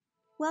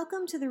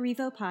Welcome to the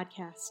Revo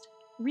Podcast.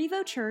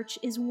 Revo Church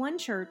is one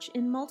church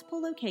in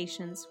multiple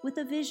locations with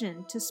a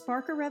vision to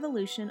spark a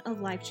revolution of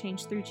life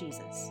change through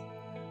Jesus.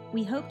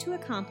 We hope to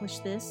accomplish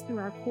this through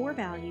our core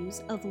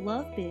values of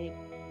love big,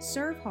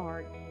 serve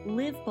hard,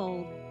 live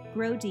bold,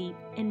 grow deep,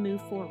 and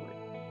move forward.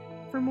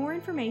 For more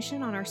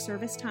information on our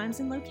service times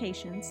and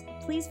locations,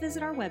 please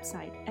visit our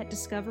website at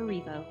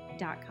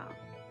discoverrevo.com.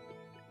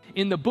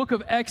 In the book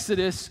of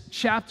Exodus,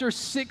 chapter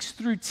 6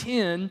 through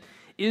 10,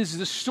 is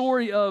the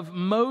story of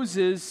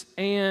Moses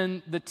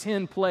and the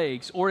 10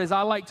 plagues, or as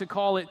I like to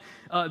call it,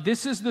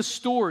 this is the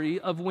story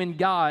of when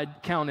God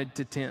counted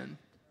to 10.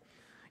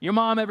 Your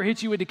mom ever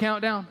hit you with the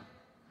countdown?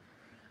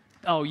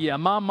 Oh yeah,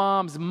 my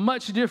mom's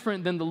much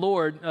different than the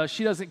Lord.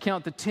 She doesn't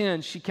count to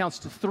 10, she counts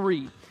to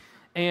 3.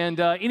 And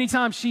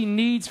anytime she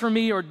needs for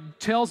me or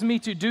tells me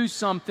to do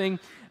something,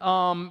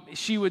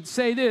 she would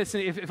say this,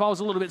 and if I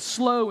was a little bit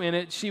slow in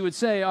it, she would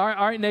say, all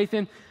right,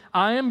 Nathan,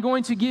 I am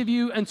going to give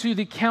you unto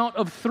the count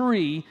of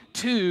 3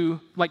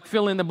 to, like,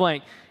 fill in the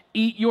blank.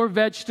 Eat your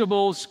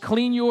vegetables,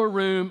 clean your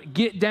room,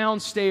 get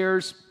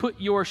downstairs, put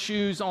your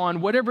shoes on,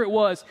 whatever it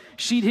was.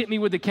 She'd hit me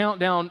with the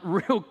countdown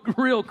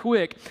real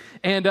quick.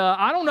 And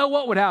I don't know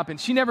what would happen.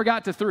 She never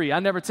got to 3. I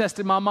never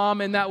tested my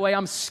mom in that way.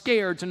 I'm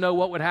scared to know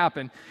what would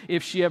happen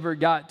if she ever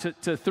got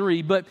to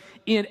 3. But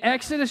in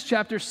Exodus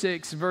chapter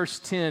 6, verse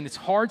 10, it's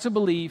hard to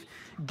believe,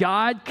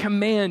 God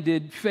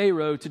commanded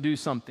Pharaoh to do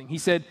something. He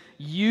said,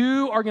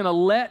 you are going to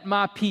let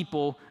my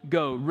people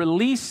go.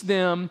 Release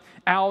them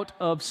out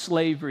of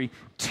slavery.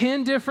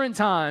 10 different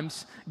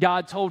times,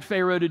 God told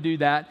Pharaoh to do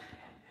that.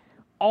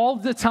 All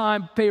the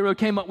time, Pharaoh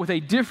came up with a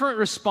different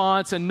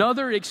response,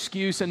 another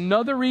excuse,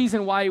 another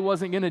reason why he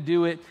wasn't going to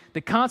do it.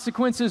 The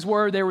consequences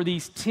were there were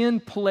these 10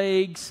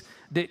 plagues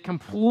that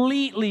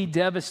completely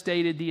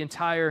devastated the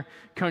entire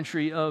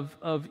country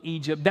of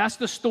Egypt. That's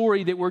the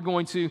story that we're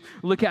going to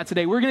look at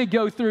today. We're going to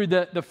go through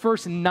the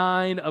first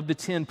 9 of the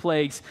 10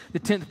 plagues. The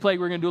 10th plague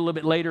we're going to do a little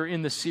bit later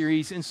in the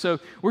series. And so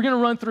we're going to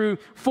run through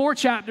 4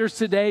 chapters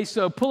today.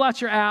 So pull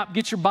out your app,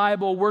 get your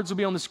Bible, words will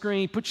be on the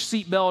screen, put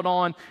your seatbelt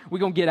on. We're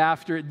going to get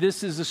after it.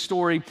 This is a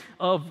story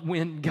of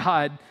when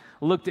God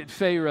looked at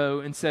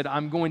Pharaoh and said,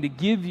 I'm going to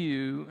give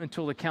you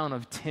until the count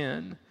of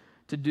 10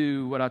 to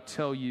do what I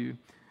tell you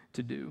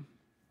to do.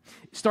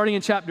 Starting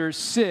in chapter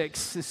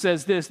 6, it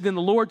says this, Then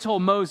the Lord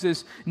told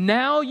Moses,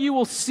 now you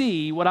will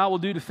see what I will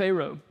do to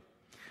Pharaoh.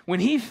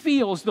 When he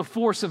feels the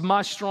force of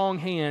my strong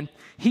hand,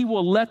 he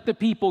will let the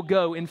people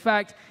go. In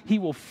fact, he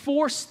will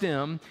force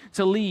them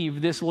to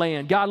leave this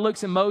land. God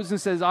looks at Moses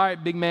and says, all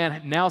right, big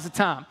man, now's the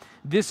time.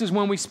 This is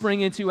when we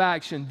spring into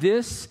action.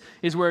 This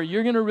is where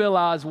you're going to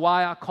realize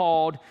why I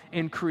called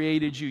and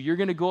created you. You're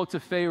going to go up to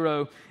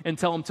Pharaoh and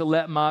tell him to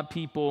let my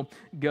people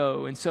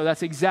go. And so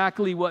that's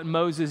exactly what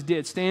Moses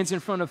did. Stands in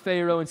front of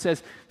Pharaoh and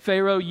says,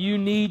 Pharaoh, you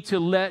need to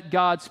let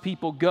God's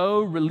people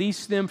go,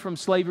 release them from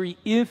slavery.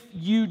 If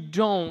you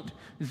don't,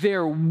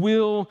 there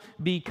will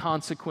be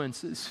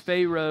consequences.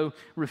 Pharaoh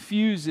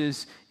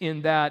refuses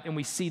in that, and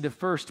we see the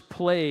first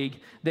plague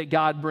that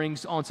God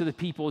brings onto the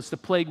people. It's the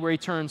plague where he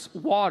turns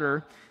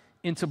water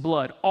into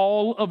blood.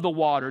 All of the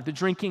water, the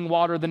drinking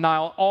water of the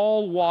Nile,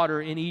 all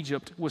water in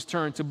Egypt was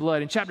turned to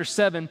blood. In chapter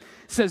 7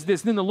 says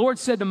this, Then the Lord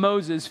said to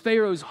Moses,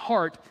 Pharaoh's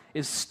heart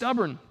is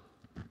stubborn,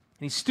 and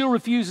he still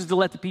refuses to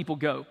let the people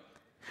go.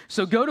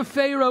 So go to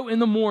Pharaoh in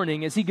the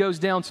morning as he goes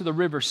down to the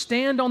river.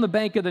 Stand on the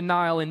bank of the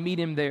Nile and meet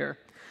him there.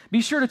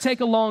 Be sure to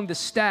take along the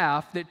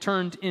staff that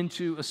turned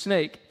into a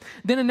snake.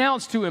 Then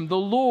announce to him, the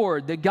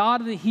Lord, the God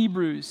of the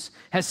Hebrews,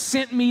 has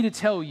sent me to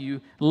tell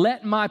you,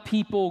 let my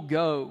people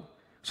go,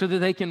 so that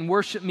they can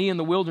worship me in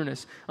the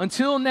wilderness.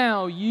 Until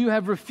now, you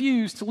have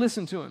refused to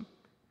listen to him.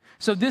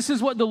 So this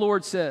is what the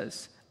Lord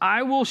says.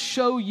 I will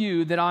show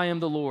you that I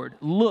am the Lord.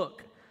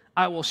 Look,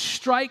 I will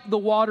strike the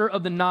water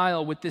of the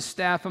Nile with this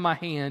staff in my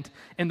hand,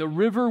 and the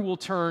river will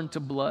turn to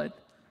blood.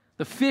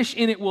 The fish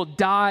in it will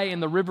die,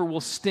 and the river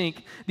will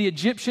stink. The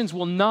Egyptians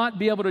will not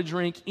be able to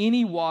drink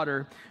any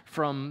water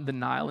from the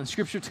Nile. And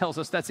Scripture tells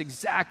us that's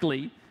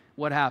exactly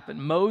what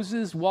happened.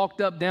 Moses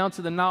walked up down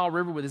to the Nile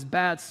River with his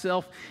bad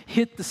self,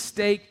 hit the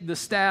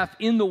staff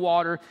in the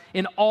water,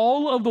 and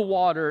all of the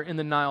water in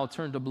the Nile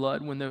turned to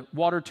blood. When the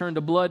water turned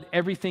to blood,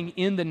 everything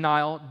in the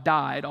Nile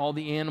died. All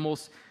the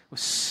animals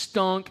was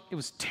stunk. It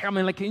was terrible.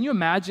 I mean, like, can you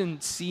imagine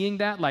seeing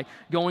that? Like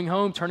going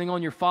home, turning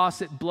on your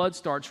faucet, blood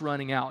starts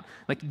running out.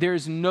 Like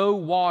there's no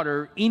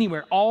water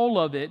anywhere. All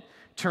of it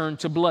turned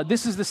to blood.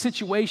 This is the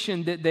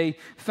situation that they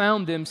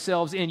found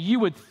themselves in. You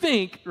would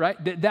think,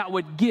 right, that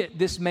would get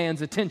this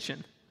man's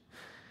attention.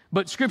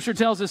 But Scripture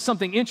tells us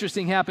something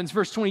interesting happens.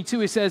 Verse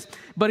 22, it says,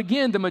 But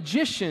again, the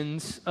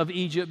magicians of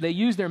Egypt, they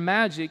used their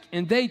magic,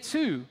 and they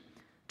too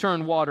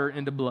turned water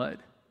into blood.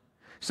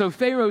 So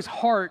Pharaoh's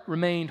heart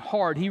remained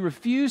hard. He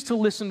refused to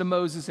listen to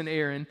Moses and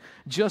Aaron,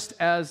 just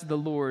as the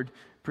Lord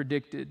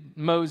predicted.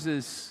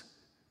 Moses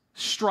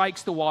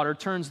strikes the water,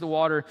 turns the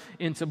water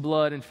into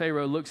blood, and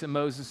Pharaoh looks at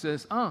Moses and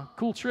says,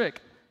 cool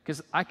trick,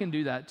 because I can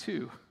do that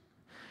too.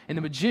 And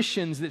the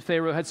magicians that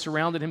Pharaoh had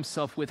surrounded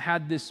himself with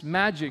had this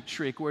magic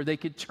trick where they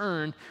could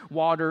turn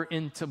water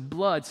into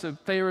blood. So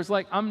Pharaoh's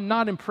like, I'm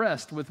not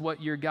impressed with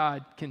what your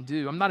God can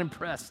do. I'm not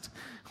impressed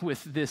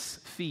with this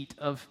feat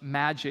of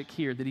magic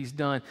here that he's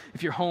done.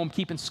 If you're home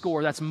keeping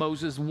score, that's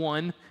Moses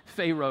 1,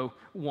 Pharaoh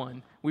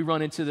 1. We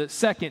run into the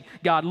second.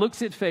 God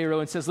looks at Pharaoh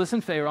and says,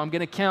 listen, Pharaoh, I'm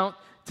going to count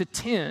to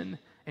 10,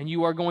 and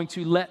you are going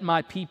to let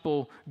my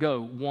people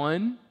go.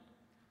 1,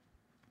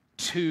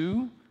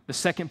 2. The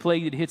second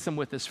plague that hits them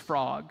with is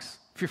frogs.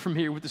 If you're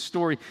familiar with the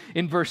story,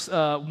 in verse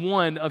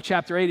 1 of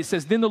chapter 8, it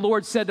says, Then the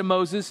Lord said to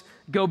Moses,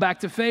 Go back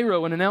to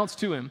Pharaoh and announce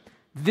to him,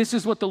 This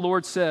is what the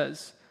Lord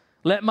says,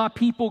 Let my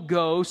people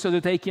go so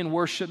that they can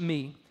worship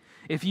me.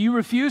 If you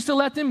refuse to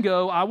let them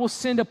go, I will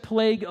send a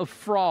plague of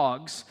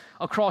frogs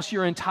across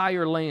your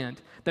entire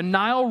land. The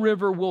Nile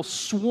River will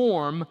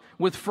swarm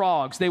with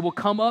frogs. They will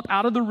come up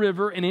out of the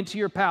river and into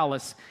your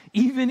palace,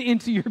 even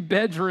into your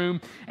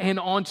bedroom and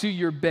onto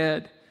your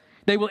bed.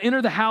 They will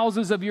enter the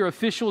houses of your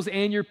officials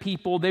and your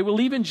people. They will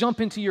even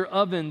jump into your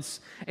ovens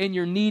and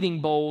your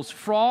kneading bowls.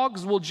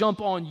 Frogs will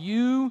jump on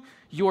you,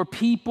 your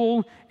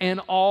people,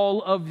 and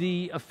all of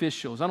the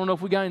officials. I don't know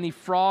if we got any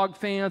frog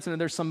fans, and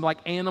there's some like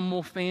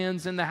animal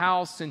fans in the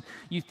house, and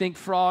you think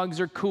frogs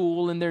are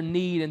cool and they're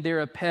neat and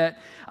they're a pet.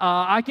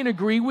 I can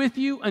agree with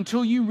you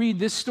until you read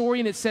this story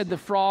and it said the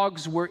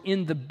frogs were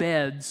in the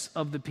beds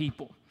of the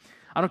people.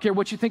 I don't care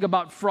what you think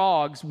about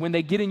frogs. When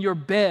they get in your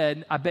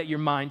bed, I bet your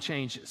mind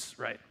changes,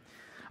 right?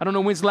 I don't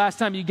know when's the last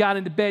time you got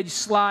into bed, you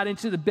slide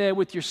into the bed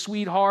with your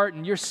sweetheart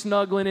and you're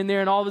snuggling in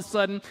there and all of a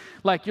sudden,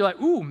 you're like,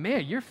 ooh,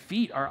 man, your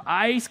feet are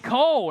ice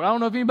cold. I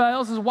don't know if anybody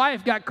else's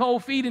wife got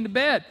cold feet in the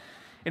bed.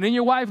 And then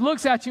your wife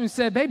looks at you and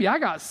said, baby, I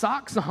got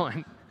socks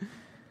on.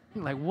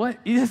 You're like, what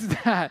is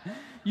that?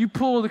 You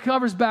pull the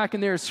covers back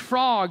and there's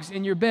frogs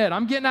in your bed.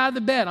 I'm getting out of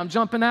the bed. I'm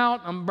jumping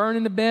out. I'm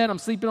burning the bed. I'm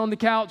sleeping on the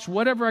couch.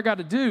 Whatever I got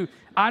to do,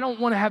 I don't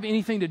want to have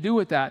anything to do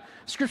with that.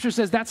 Scripture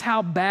says that's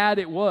how bad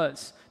it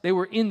was. They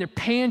were in their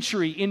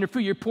pantry, in their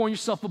food. You're pouring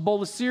yourself a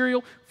bowl of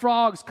cereal,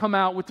 frogs come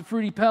out with the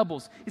Fruity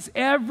Pebbles. It's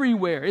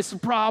everywhere. It's a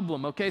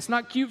problem, okay? It's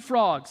not cute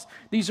frogs.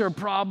 These are a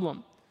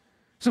problem.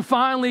 So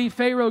finally,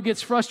 Pharaoh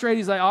gets frustrated.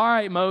 He's like, all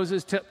right,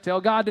 Moses, tell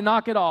God to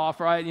knock it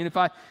off, right? And if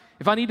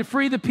I need to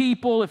free the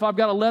people, if I've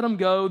got to let them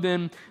go,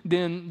 then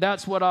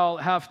that's what I'll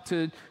have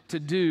to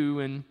do.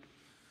 And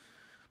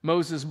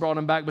Moses brought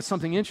him back. But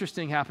something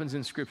interesting happens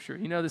in Scripture.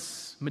 You know,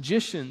 this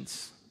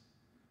magicians.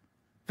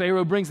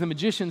 Pharaoh brings the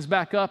magicians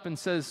back up and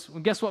says,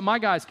 well, guess what my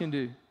guys can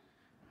do?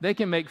 They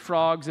can make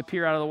frogs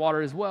appear out of the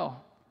water as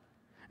well.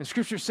 And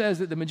Scripture says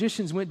that the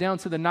magicians went down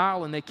to the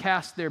Nile and they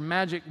cast their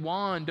magic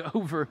wand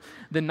over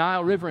the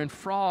Nile River, and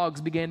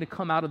frogs began to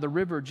come out of the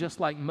river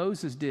just like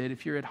Moses did.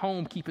 If you're at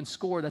home keeping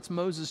score, that's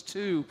Moses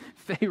 2,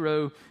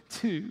 Pharaoh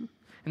 2.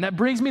 And that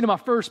brings me to my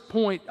first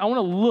point. I want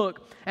to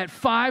look at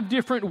 5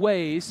 different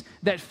ways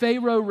that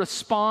Pharaoh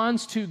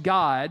responds to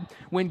God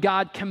when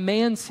God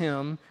commands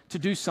him to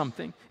do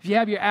something. If you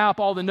have your app,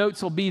 all the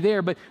notes will be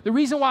there. But the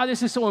reason why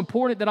this is so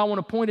important that I want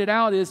to point it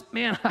out is,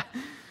 man,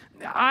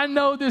 I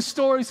know this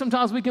story.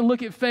 Sometimes we can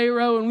look at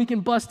Pharaoh and we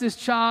can bust his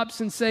chops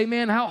and say,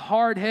 man, how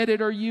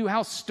hard-headed are you?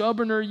 How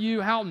stubborn are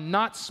you? How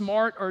not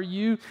smart are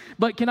you?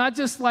 But can I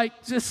just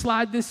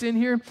slide this in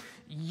here?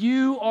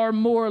 You are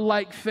more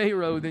like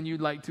Pharaoh than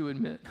you'd like to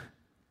admit.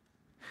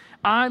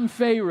 I'm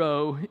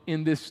Pharaoh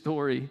in this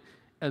story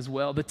as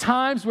well. The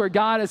times where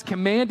God has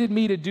commanded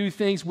me to do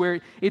things where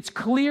it's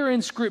clear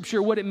in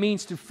Scripture what it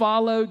means to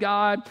follow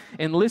God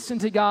and listen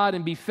to God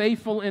and be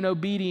faithful and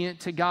obedient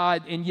to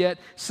God, and yet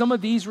some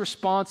of these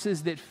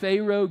responses that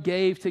Pharaoh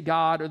gave to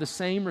God are the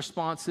same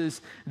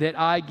responses that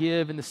I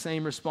give and the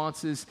same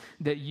responses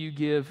that you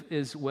give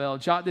as well.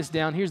 Jot this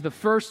down. Here's the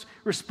first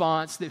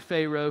response that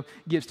Pharaoh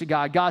gives to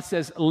God. God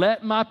says,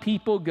 let my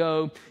people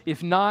go.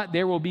 If not,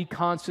 there will be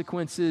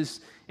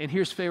consequences. And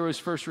here's Pharaoh's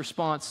first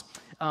response.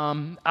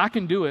 I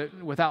can do it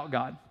without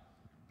God.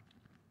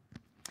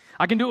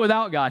 I can do it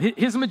without God.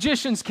 His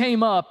magicians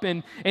came up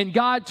and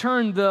God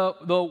turned the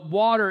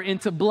water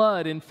into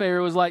blood, and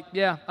Pharaoh was like,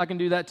 yeah, I can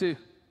do that too.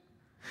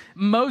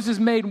 Moses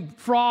made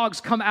frogs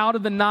come out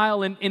of the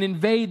Nile and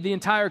invade the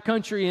entire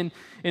country,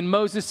 and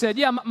Moses said,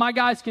 yeah, my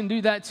guys can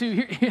do that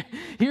too.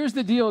 Here's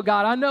the deal,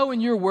 God. I know in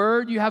your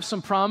word you have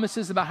some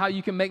promises about how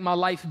you can make my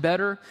life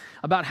better,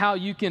 about how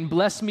you can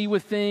bless me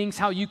with things,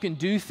 how you can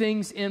do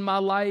things in my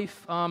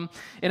life. And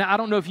I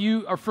don't know if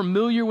you are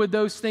familiar with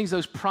those things,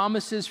 those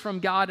promises from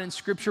God in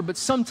Scripture, but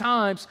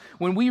sometimes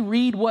when we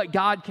read what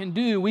God can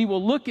do, we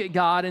will look at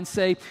God and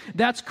say,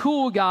 that's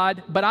cool,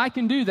 God, but I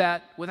can do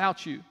that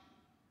without you.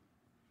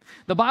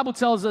 The Bible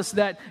tells us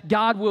that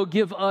God will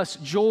give us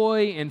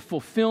joy and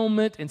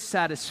fulfillment and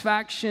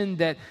satisfaction,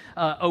 that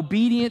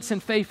obedience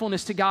and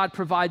faithfulness to God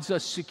provides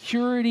us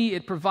security.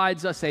 It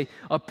provides us a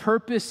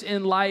purpose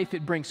in life.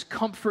 It brings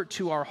comfort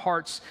to our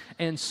hearts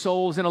and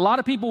souls. And a lot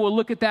of people will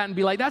look at that and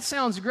be like, that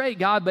sounds great,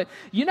 God, but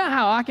you know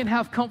how I can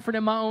have comfort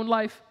in my own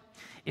life?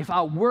 If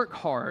I work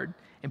hard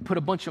and put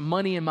a bunch of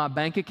money in my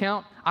bank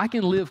account, I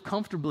can live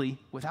comfortably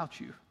without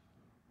you.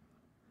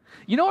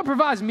 You know what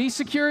provides me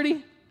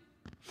security?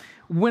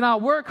 when I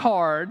work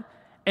hard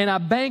and I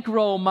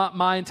bankroll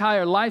my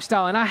entire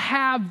lifestyle and I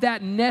have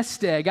that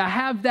nest egg, I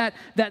have that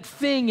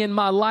thing in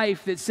my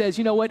life that says,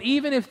 you know what,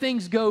 even if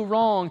things go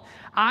wrong,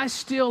 I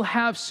still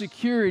have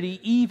security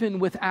even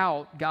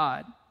without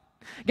God.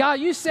 God,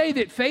 you say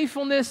that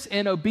faithfulness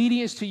and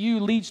obedience to you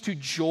leads to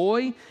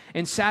joy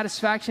and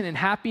satisfaction and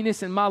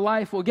happiness in my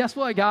life. Well, guess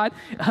what, God?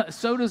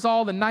 So does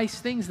all the nice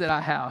things that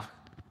I have.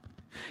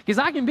 Because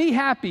I can be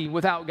happy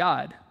without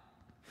God.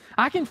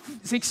 I can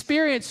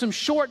experience some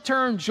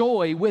short-term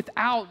joy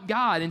without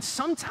God. And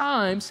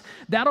sometimes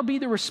that'll be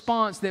the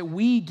response that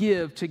we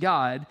give to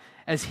God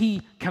as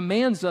He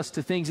commands us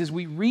to things. As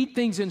we read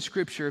things in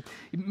Scripture,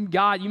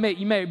 God, you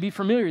may be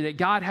familiar that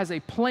God has a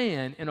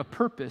plan and a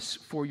purpose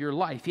for your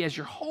life. He has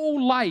your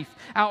whole life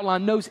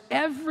outlined, knows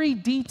every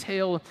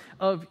detail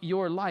of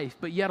your life.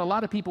 But yet a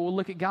lot of people will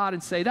look at God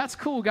and say, that's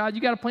cool, God,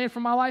 you got a plan for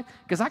my life?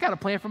 Because I got a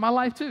plan for my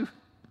life too.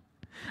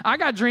 I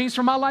got dreams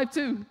for my life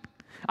too.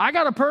 I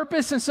got a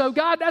purpose, and so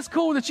God, that's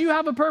cool that you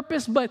have a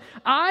purpose, but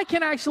I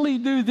can actually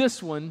do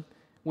this one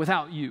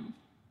without you.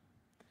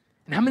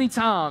 And how many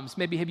times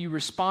maybe have you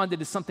responded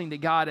to something that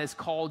God has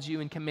called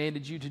you and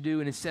commanded you to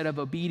do, and instead of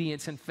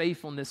obedience and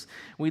faithfulness,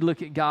 we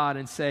look at God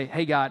and say,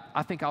 hey God,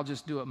 I think I'll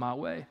just do it my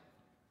way.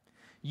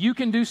 You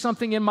can do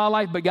something in my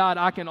life, but God,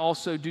 I can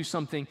also do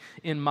something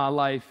in my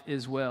life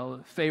as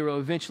well. Pharaoh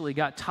eventually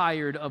got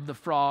tired of the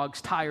frogs,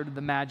 tired of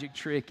the magic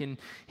trick, and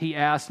he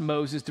asked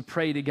Moses to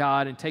pray to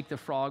God and take the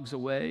frogs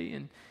away,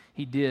 and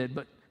he did.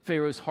 But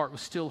Pharaoh's heart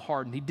was still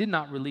hardened. He did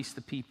not release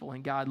the people,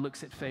 and God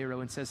looks at Pharaoh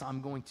and says,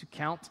 I'm going to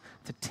count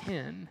to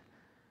 10,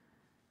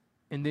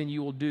 and then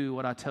you will do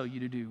what I tell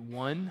you to do.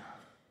 1,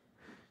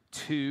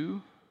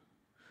 2,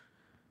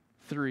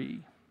 3.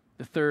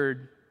 The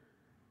third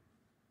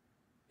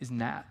is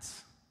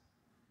gnats.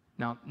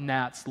 Now,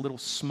 gnats, little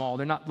small,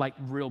 they're not like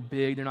real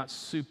big, they're not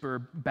super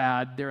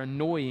bad, they're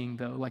annoying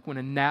though. Like when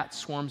a gnat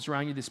swarms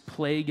around you, this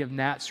plague of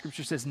gnats,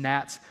 Scripture says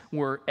gnats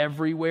were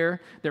everywhere.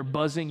 They're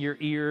buzzing your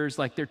ears,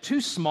 like they're too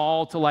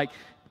small to like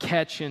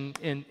catch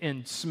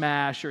and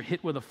smash or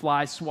hit with a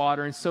fly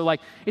swatter. And so like,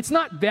 it's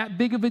not that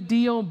big of a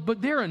deal,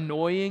 but they're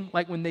annoying.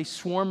 Like when they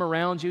swarm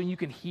around you and you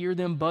can hear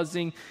them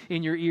buzzing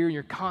in your ear and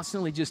you're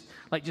constantly just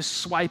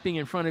swiping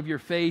in front of your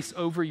face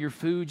over your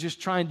food, just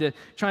trying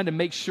to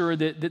make sure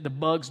that the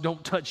bugs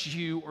don't touch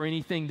you or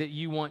anything that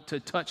you want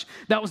to touch.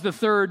 That was the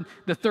third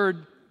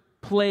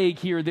plague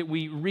here that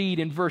we read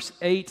in verse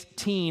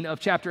 18 of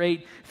chapter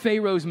 8.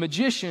 Pharaoh's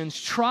magicians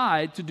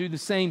tried to do the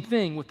same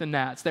thing with the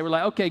gnats. They were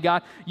like, okay,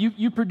 God,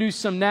 you produce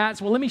some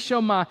gnats. Well, let me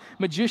show my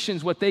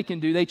magicians what they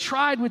can do. They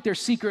tried with their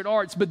secret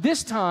arts, but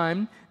this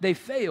time they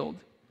failed.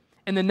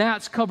 And the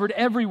gnats covered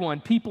everyone,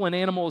 people and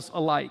animals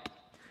alike.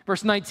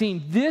 Verse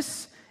 19,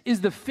 this is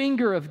the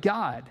finger of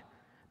God,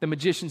 the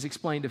magicians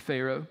explained to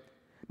Pharaoh.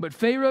 But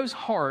Pharaoh's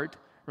heart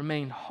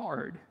remained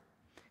hard.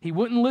 He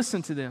wouldn't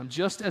listen to them,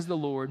 just as the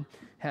Lord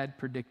had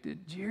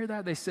predicted. Did you hear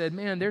that? They said,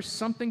 man, there's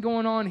something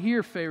going on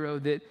here, Pharaoh,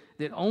 that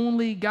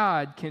only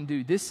God can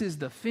do. This is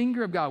the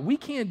finger of God. We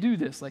can't do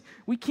this. Like,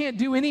 we can't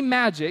do any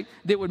magic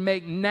that would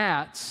make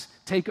gnats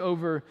take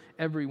over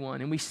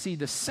everyone. And we see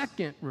the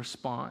second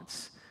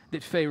response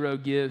that Pharaoh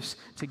gives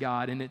to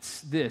God, and it's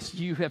this.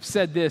 You have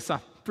said this,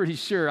 I'm pretty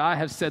sure. I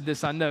have said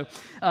this, I know.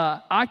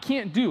 I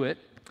can't do it,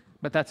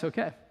 but that's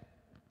okay.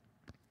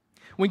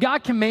 When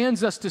God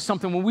commands us to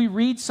something, when we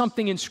read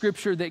something in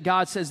Scripture that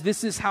God says,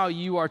 this is how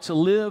you are to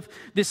live,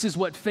 this is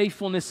what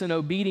faithfulness and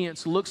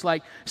obedience looks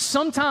like,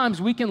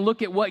 sometimes we can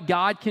look at what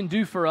God can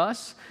do for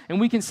us, and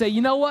we can say,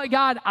 you know what,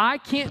 God, I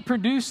can't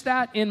produce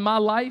that in my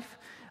life,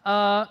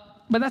 but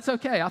that's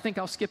okay. I think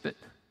I'll skip it.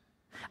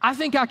 I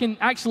think I can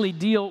actually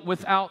deal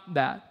without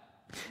that.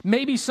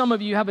 Maybe some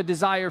of you have a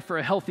desire for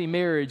a healthy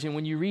marriage, and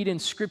when you read in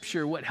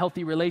Scripture what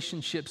healthy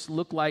relationships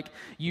look like,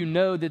 you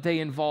know that they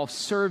involve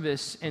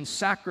service and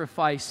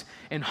sacrifice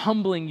and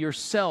humbling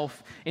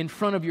yourself in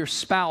front of your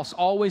spouse,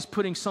 always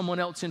putting someone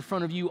else in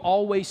front of you,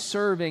 always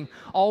serving,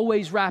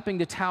 always wrapping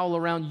the towel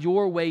around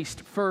your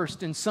waist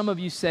first. And some of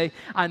you say,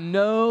 I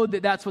know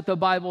that that's what the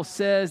Bible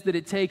says that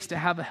it takes to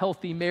have a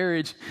healthy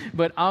marriage,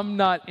 but I'm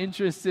not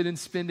interested in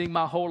spending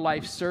my whole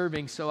life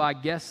serving, so I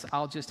guess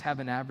I'll just have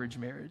an average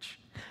marriage.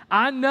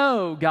 I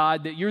know,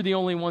 God, that you're the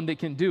only one that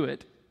can do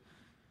it,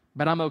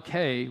 but I'm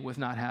okay with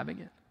not having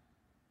it.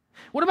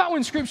 What about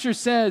when Scripture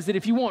says that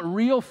if you want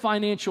real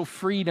financial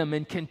freedom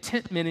and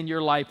contentment in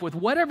your life with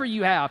whatever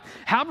you have,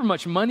 however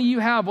much money you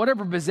have,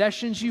 whatever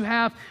possessions you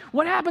have,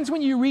 what happens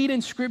when you read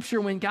in Scripture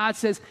when God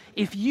says,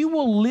 if you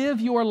will live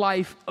your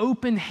life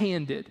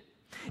open-handed,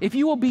 if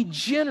you will be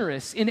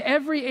generous in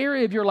every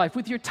area of your life,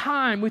 with your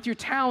time, with your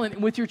talent,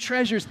 and with your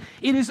treasures,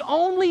 it is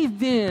only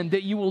then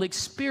that you will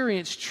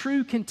experience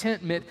true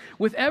contentment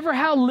with ever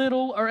how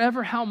little or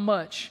ever how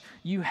much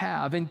you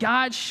have. And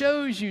God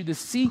shows you the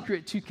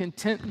secret to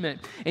contentment.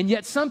 And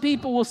yet some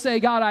people will say,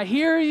 God, I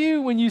hear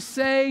you when you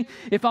say,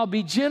 if I'll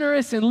be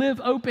generous and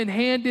live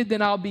open-handed,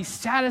 then I'll be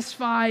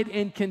satisfied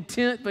and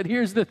content. But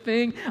here's the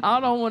thing, I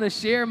don't want to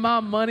share my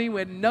money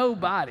with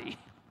nobody.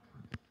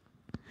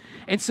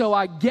 And so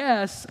I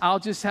guess I'll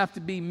just have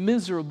to be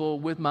miserable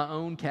with my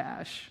own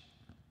cash.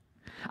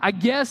 I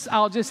guess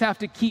I'll just have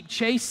to keep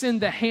chasing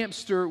the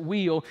hamster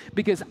wheel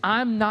because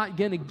I'm not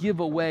going to give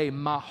away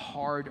my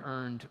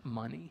hard-earned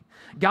money.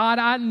 God,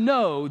 I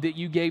know that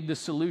you gave the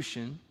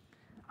solution.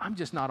 I'm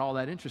just not all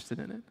that interested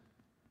in it.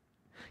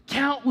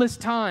 Countless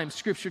times,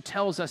 Scripture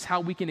tells us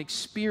how we can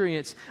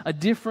experience a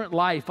different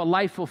life, a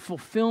life of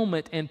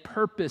fulfillment and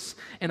purpose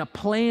and a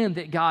plan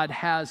that God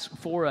has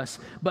for us.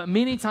 But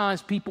many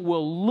times people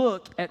will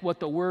look at what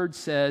the Word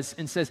says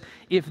and says,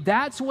 if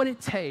that's what it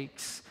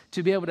takes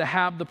to be able to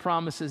have the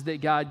promises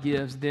that God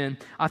gives, then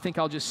I think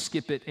I'll just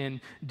skip it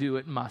and do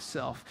it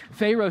myself.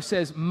 Pharaoh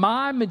says,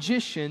 my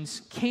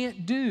magicians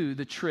can't do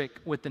the trick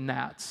with the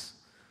gnats.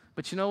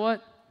 But you know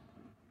what?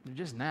 They're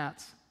just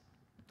gnats.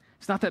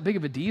 It's not that big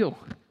of a deal.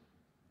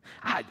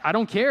 I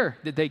don't care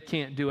that they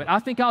can't do it. I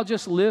think I'll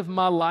just live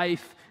my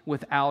life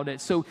without it.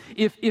 So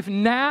if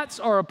gnats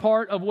are a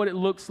part of what it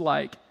looks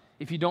like,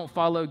 if you don't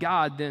follow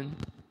God, then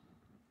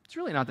it's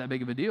really not that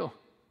big of a deal.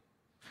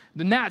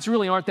 The gnats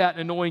really aren't that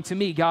annoying to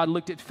me. God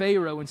looked at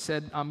Pharaoh and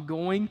said, I'm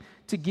going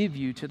to give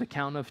you to the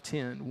count of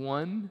 10.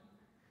 1,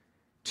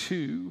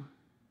 2,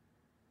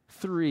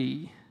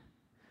 3.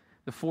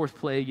 The fourth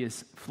plague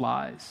is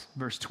flies.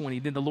 Verse 20,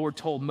 then the Lord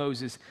told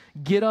Moses,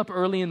 get up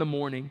early in the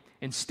morning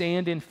and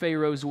stand in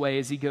Pharaoh's way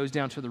as he goes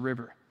down to the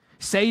river.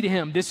 Say to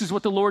him, this is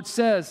what the Lord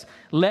says,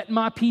 let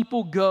my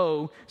people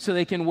go so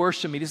they can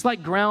worship me. It's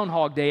like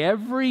Groundhog Day.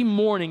 Every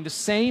morning, the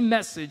same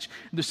message,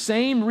 the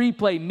same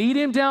replay. Meet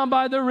him down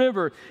by the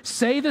river.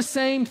 Say the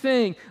same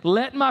thing.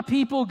 Let my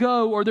people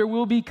go or there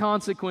will be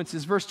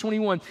consequences. Verse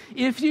 21,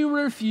 if you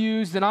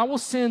refuse, then I will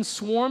send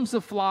swarms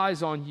of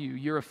flies on you,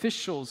 your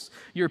officials,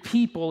 your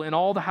people, and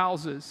all the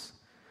houses.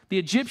 The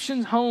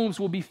Egyptians' homes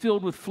will be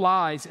filled with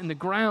flies and the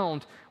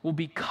ground will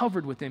be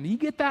covered with them. You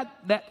get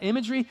that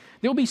imagery?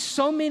 There will be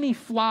so many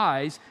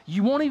flies,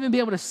 you won't even be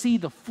able to see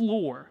the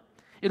floor.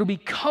 It'll be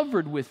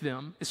covered with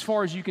them as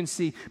far as you can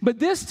see. But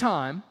this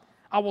time,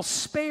 I will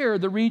spare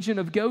the region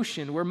of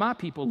Goshen where my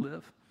people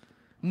live.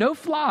 No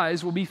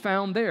flies will be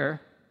found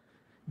there.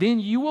 Then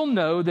you will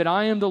know that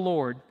I am the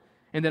Lord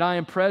and that I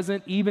am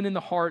present even in the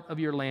heart of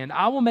your land.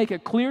 I will make a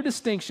clear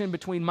distinction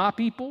between my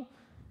people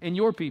and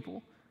your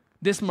people.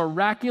 This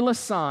miraculous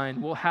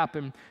sign will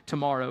happen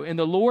tomorrow. And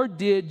the Lord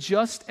did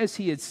just as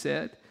he had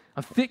said.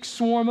 A thick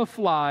swarm of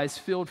flies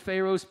filled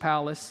Pharaoh's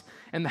palace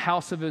and the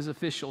house of his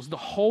officials. The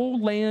whole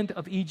land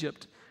of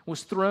Egypt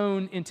was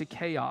thrown into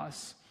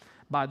chaos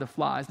by the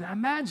flies. Now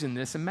imagine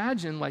this.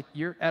 Imagine like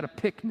you're at a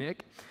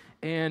picnic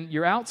and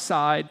you're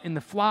outside and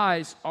the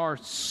flies are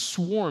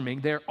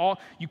swarming.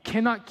 You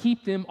cannot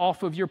keep them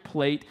off of your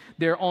plate.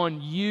 They're on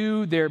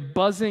you. They're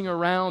buzzing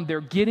around.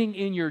 They're getting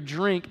in your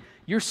drink.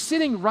 You're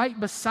sitting right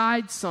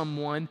beside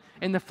someone,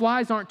 and the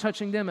flies aren't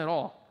touching them at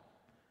all.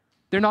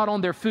 They're not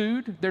on their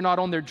food. They're not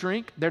on their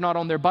drink. They're not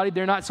on their body.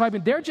 They're not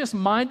swiping. They're just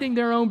minding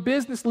their own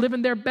business,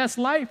 living their best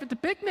life at the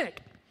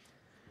picnic.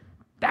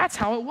 That's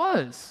how it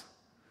was.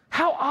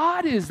 How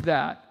odd is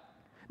that?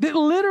 That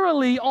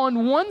literally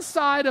on one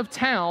side of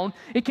town,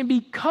 it can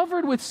be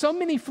covered with so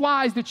many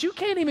flies that you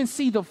can't even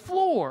see the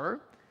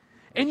floor.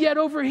 And yet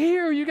over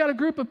here, you got a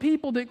group of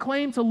people that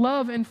claim to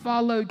love and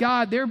follow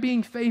God. They're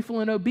being faithful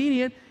and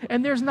obedient,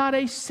 and there's not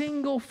a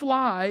single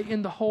fly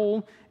in the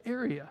whole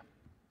area.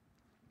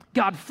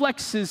 God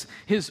flexes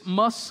his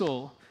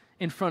muscle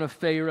in front of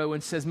Pharaoh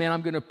and says, man,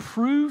 I'm going to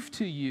prove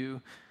to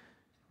you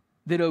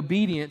that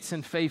obedience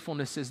and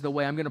faithfulness is the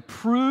way. I'm going to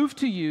prove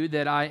to you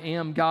that I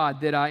am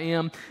God, that I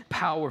am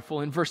powerful.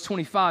 In verse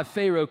 25,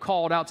 Pharaoh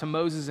called out to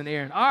Moses and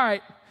Aaron, all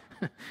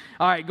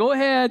right, go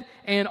ahead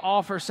and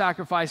offer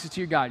sacrifices to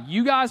your God.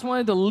 You guys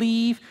wanted to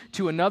leave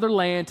to another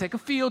land, take a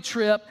field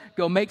trip,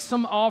 go make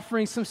some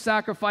offerings, some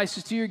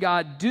sacrifices to your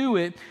God. Do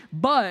it,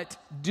 but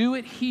do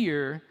it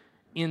here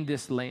in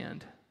this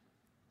land.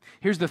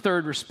 Here's the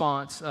third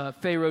response.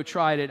 Pharaoh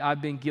tried it.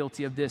 I've been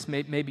guilty of this.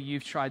 Maybe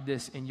you've tried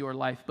this in your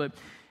life. But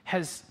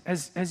has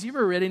you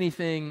ever read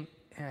anything?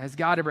 Has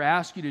God ever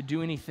asked you to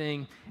do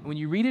anything? When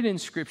you read it in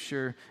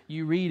Scripture,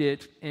 you read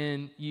it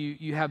and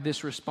you have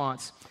this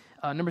response.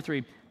 Number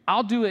 3,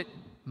 I'll do it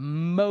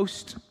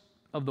most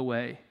of the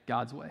way,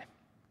 God's way.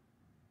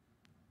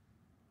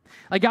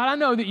 Like, God, I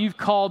know that you've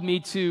called me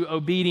to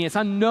obedience.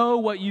 I know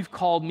what you've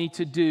called me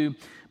to do.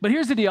 But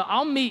here's the deal.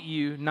 I'll meet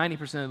you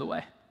 90% of the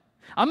way.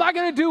 I'm not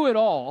going to do it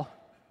all.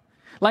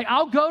 Like,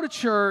 I'll go to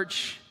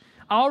church.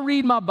 I'll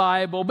read my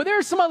Bible. But there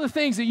are some other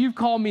things that you've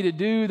called me to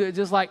do that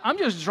just like, I'm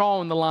just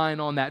drawing the line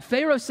on that.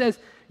 Pharaoh says,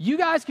 you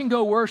guys can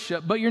go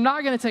worship, but you're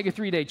not going to take a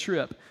 3-day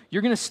trip.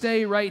 You're going to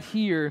stay right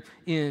here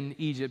in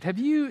Egypt. Have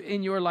you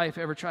in your life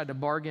ever tried to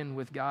bargain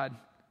with God?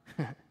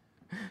 It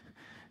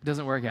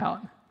doesn't work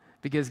out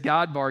because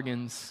God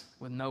bargains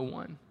with no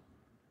one.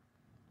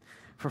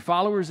 For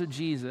followers of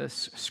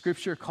Jesus,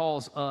 Scripture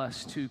calls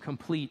us to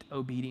complete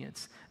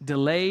obedience.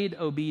 Delayed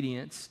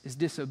obedience is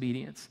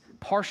disobedience.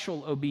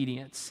 Partial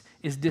obedience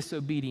is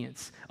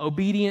disobedience.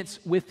 Obedience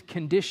with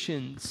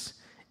conditions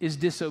is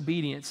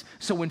disobedience.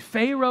 So when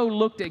Pharaoh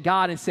looked at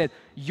God and said,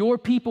 your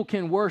people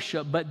can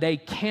worship, but they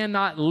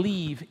cannot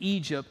leave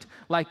Egypt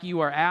like you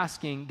are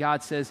asking,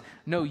 God says,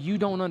 no, you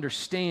don't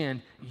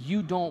understand.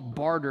 You don't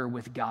barter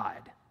with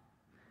God.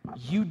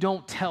 You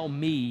don't tell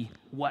me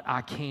what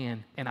I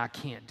can and I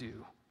can't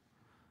do.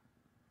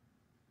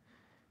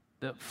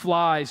 The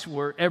flies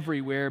were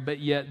everywhere, but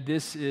yet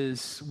this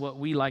is what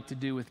we like to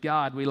do with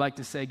God. We like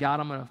to say,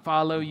 God, I'm going to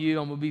follow you.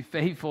 I'm going to be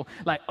faithful,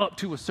 like up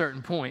to a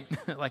certain point.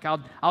 Like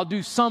I'll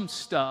do some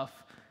stuff,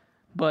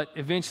 but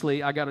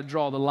eventually I got to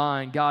draw the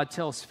line. God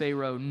tells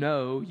Pharaoh,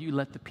 no, you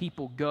let the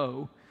people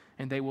go,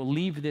 and they will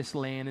leave this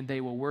land, and they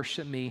will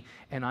worship me,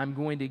 and I'm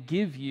going to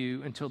give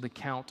you until the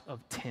count of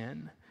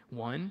 10.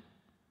 1,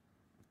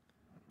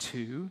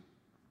 2,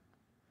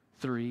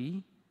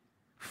 3,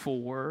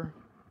 4.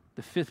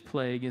 The fifth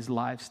plague is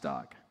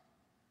livestock.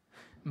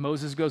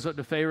 Moses goes up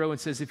to Pharaoh and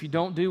says, if you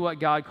don't do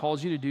what God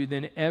calls you to do,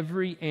 then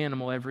every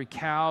animal, every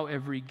cow,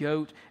 every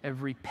goat,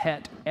 every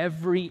pet,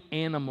 every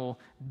animal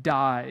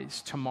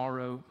dies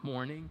tomorrow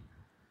morning.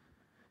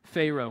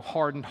 Pharaoh,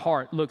 hardened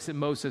heart, looks at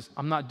Moses.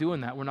 I'm not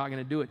doing that. We're not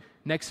going to do it.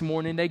 Next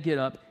morning they get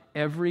up.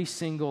 Every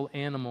single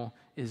animal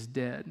is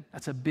dead.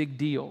 That's a big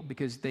deal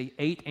because they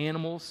ate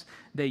animals.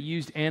 They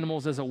used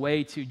animals as a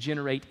way to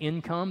generate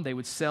income. They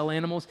would sell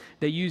animals.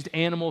 They used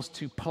animals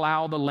to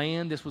plow the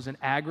land. This was an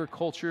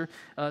agriculture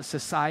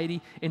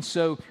society. And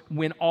so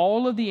when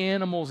all of the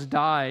animals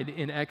died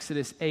in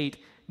Exodus 8,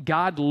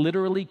 God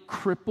literally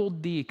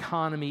crippled the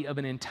economy of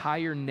an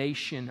entire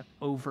nation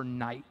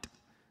overnight.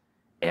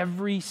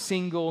 Every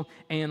single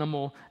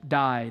animal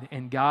died.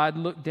 And God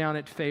looked down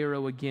at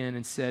Pharaoh again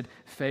and said,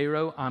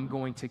 Pharaoh, I'm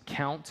going to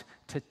count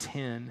to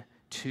 10.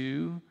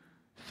 2,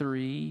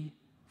 3,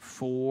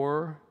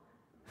 4,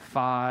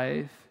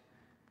 5.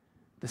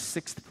 The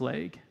sixth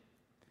plague,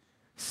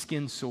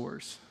 skin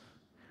sores,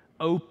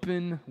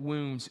 open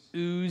wounds,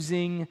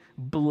 oozing,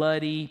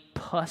 bloody,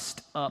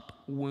 pussed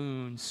up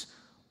wounds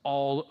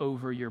all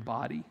over your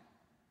body.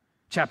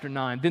 Chapter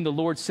 9, then the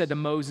Lord said to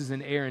Moses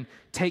and Aaron,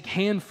 take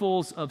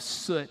handfuls of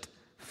soot,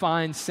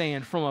 fine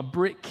sand, from a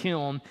brick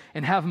kiln,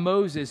 and have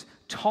Moses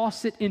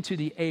toss it into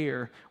the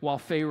air while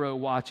Pharaoh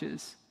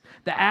watches.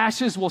 The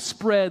ashes will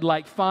spread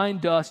like fine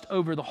dust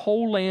over the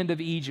whole land of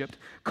Egypt,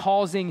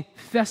 causing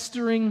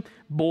festering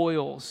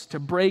boils to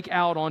break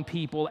out on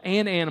people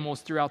and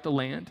animals throughout the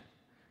land.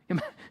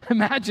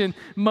 Imagine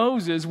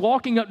Moses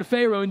walking up to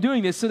Pharaoh and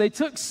doing this. So they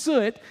took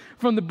soot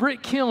from the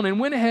brick kiln and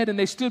went ahead and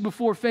they stood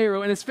before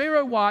Pharaoh. And as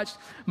Pharaoh watched,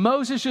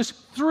 Moses just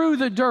threw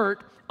the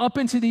dirt up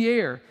into the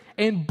air,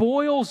 and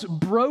boils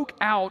broke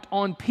out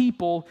on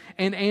people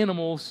and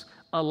animals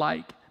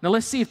alike. Now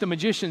let's see if the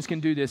magicians can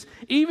do this.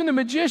 Even the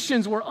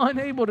magicians were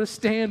unable to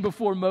stand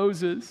before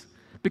Moses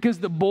because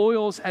the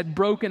boils had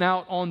broken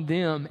out on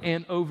them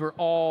and over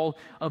all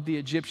of the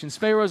Egyptians.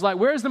 Pharaoh's like,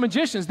 where's the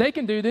magicians? They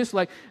can do this.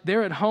 Like,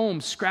 they're at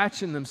home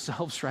scratching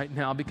themselves right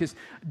now because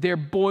their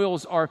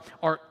boils are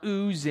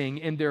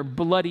oozing and they're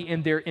bloody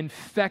and they're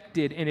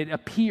infected, and it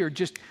appeared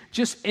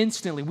just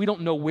instantly. We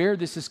don't know where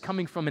this is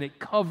coming from, and it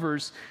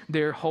covers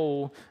their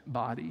whole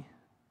body.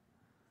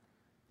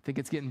 Think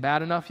it's getting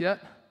bad enough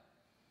yet?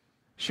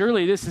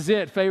 Surely this is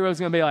it. Pharaoh's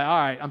going to be like, all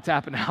right, I'm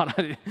tapping out.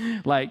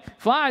 Like,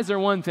 flies are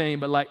one thing,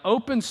 but like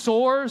open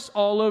sores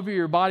all over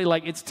your body,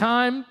 like it's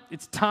time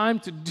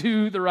to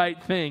do the right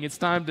thing. It's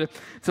time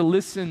to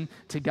listen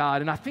to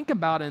God. And I think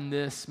about in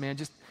this, man,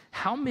 just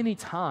how many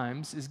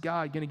times is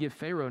God going to give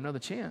Pharaoh another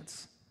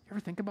chance? You ever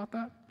think about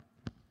that?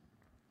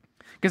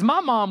 Because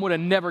my mom would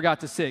have never got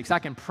to 6. I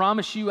can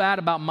promise you that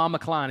about Mama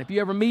Klein. If you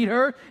ever meet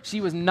her,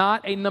 she was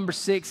not a number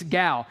 6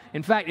 gal.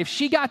 In fact, if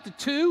she got to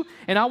 2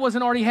 and I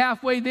wasn't already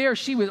halfway there,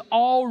 she was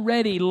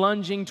already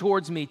lunging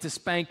towards me to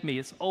spank me.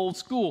 It's old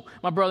school.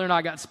 My brother and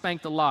I got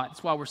spanked a lot.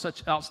 That's why we're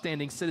such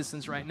outstanding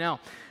citizens right now.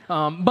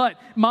 But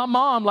my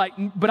mom,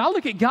 but I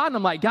look at God and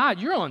I'm like, God,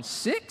 you're on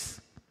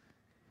 6?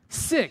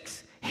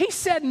 6. He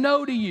said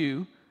no to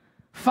you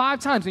 5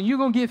 times, and you're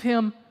going to give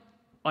him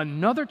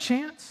another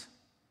chance?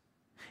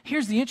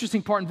 Here's the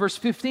interesting part in verse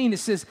 15. It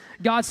says,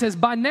 God says,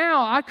 by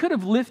now I could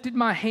have lifted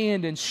my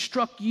hand and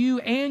struck you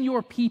and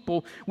your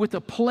people with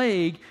a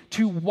plague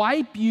to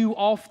wipe you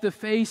off the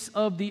face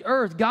of the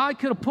earth. God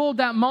could have pulled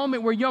that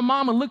moment where your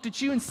mama looked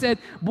at you and said,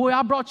 boy,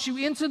 I brought you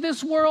into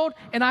this world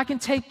and I can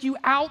take you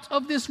out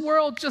of this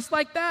world just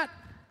like that.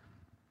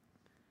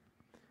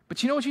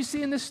 But you know what you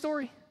see in this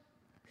story?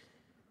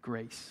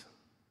 Grace.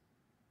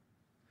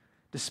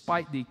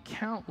 Despite the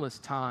countless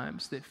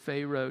times that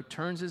Pharaoh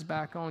turns his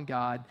back on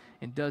God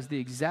and does the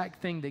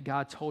exact thing that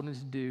God told him to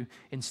do,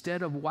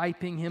 instead of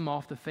wiping him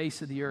off the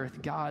face of the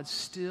earth, God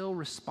still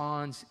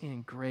responds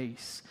in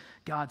grace.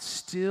 God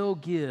still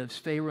gives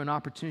Pharaoh an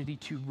opportunity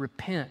to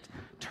repent.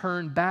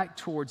 Turn back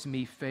towards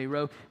me,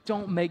 Pharaoh.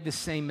 Don't make the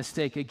same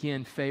mistake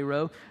again,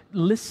 Pharaoh.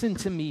 Listen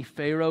to me,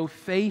 Pharaoh.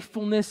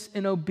 Faithfulness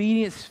and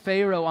obedience,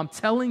 Pharaoh. I'm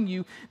telling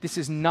you, this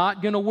is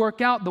not going to work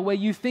out the way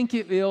you think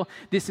it will.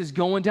 This is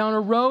going down a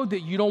road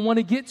that you don't want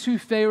to get to,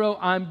 Pharaoh.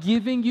 I'm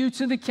giving you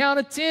to the count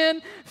of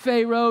 10,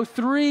 Pharaoh.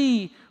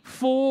 3,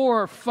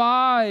 4,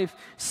 5,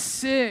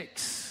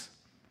 6.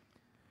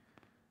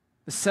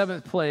 The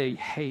seventh plague,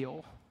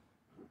 hail.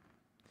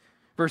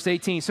 Verse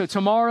 18, so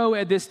tomorrow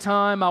at this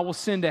time I will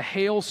send a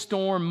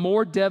hailstorm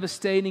more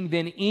devastating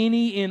than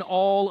any in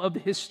all of the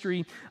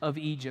history of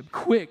Egypt.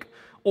 Quick,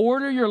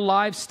 order your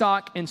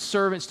livestock and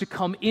servants to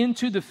come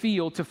into the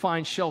field to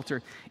find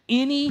shelter.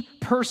 Any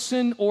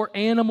person or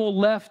animal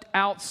left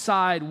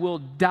outside will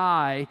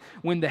die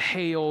when the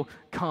hail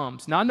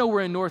comes. Now, I know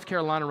we're in North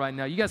Carolina right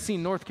now. You guys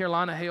seen North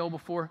Carolina hail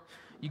before?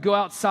 You go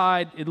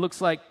outside, it looks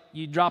like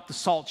you dropped the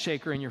salt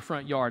shaker in your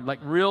front yard, like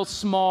real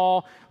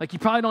small, like you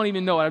probably don't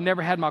even know it. I've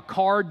never had my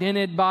car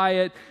dented by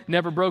it,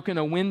 never broken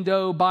a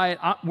window by it.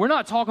 We're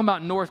not talking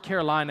about North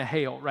Carolina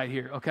hail right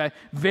here, okay?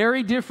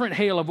 Very different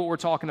hail of what we're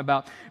talking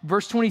about.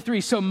 Verse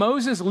 23, so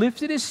Moses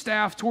lifted his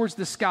staff towards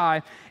the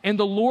sky, and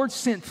the Lord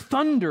sent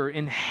thunder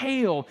and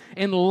hail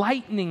and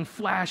lightning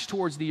flash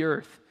towards the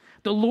earth.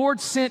 The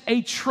Lord sent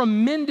a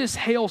tremendous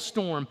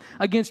hailstorm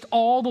against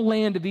all the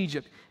land of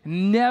Egypt.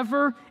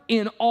 Never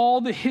in all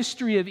the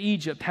history of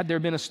Egypt had there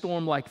been a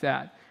storm like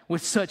that,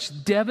 with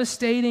such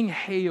devastating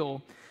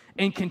hail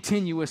and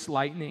continuous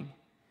lightning.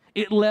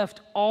 It left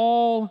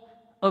all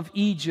of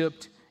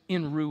Egypt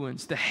in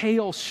ruins. The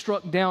hail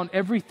struck down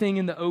everything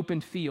in the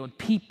open field,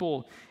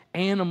 people,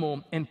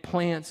 animal, and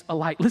plants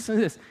alike. Listen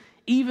to this.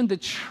 Even the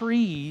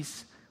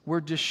trees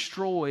were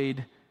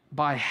destroyed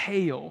by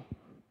hail.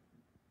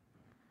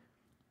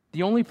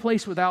 The only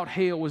place without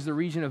hail was the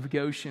region of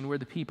Goshen where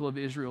the people of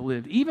Israel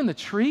lived. Even the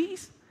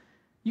trees?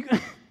 You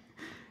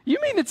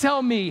mean to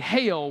tell me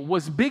hail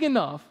was big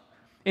enough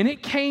and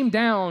it came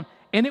down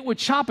and it would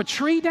chop a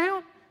tree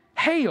down?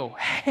 Hail.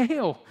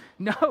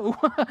 No.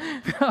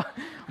 I'm going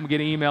to get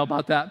an email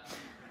about that.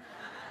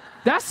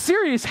 That's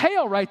serious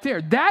hail right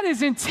there. That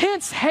is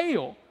intense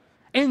hail.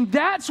 And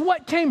that's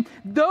what came.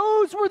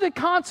 Those were the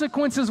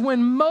consequences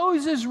when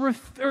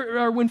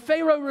when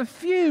Pharaoh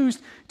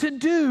refused to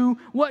do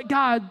what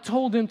God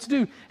told him to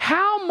do.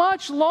 How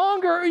much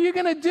longer are you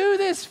going to do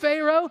this,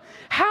 Pharaoh?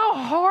 How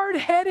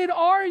hard-headed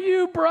are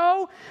you,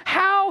 bro?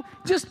 How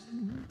just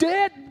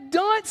dead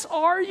dunce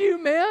are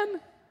you, man?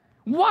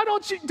 Why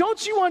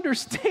don't you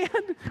understand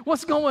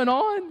what's going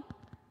on?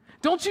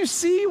 Don't you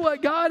see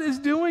what God is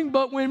doing?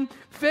 But when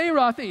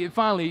Pharaoh, I think it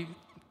finally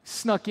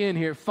snuck in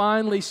here,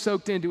 finally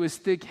soaked into his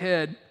thick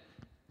head.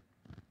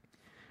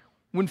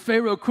 When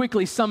Pharaoh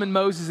quickly summoned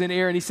Moses and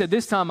Aaron, he said,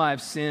 this time I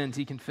have sinned,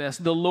 he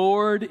confessed. The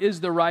Lord is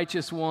the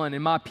righteous one,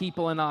 and my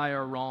people and I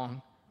are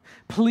wrong.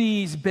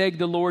 Please beg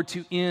the Lord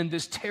to end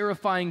this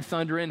terrifying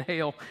thunder and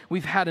hail.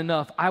 We've had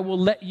enough. I will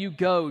let you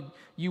go.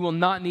 You will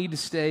not need to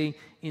stay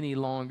any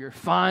longer.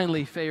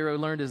 Finally, Pharaoh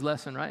learned his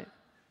lesson, right?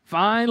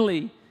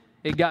 Finally,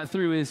 it got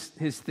through his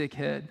thick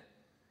head.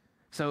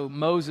 So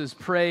Moses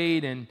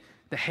prayed, and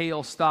the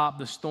hail stopped,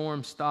 the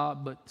storm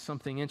stopped, but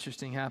something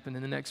interesting happened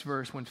in the next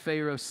verse. When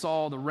Pharaoh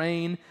saw the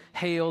rain,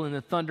 hail, and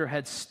the thunder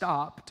had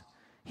stopped,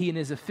 he and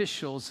his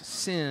officials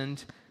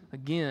sinned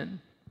again.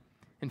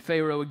 And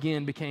Pharaoh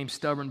again became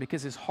stubborn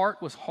because his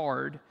heart was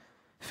hard.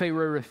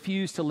 Pharaoh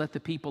refused to let the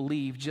people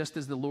leave, just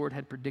as the Lord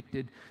had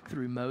predicted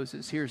through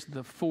Moses. Here's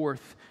the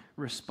fourth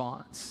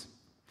response.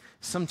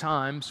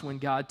 Sometimes when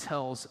God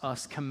tells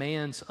us,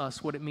 commands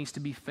us what it means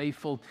to be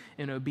faithful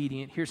and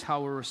obedient, here's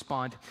how we'll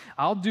respond.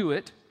 I'll do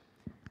it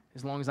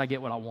as long as I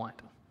get what I want.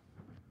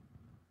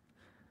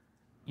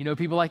 You know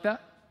people like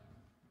that?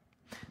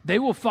 They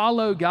will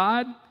follow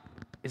God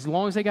as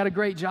long as they got a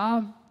great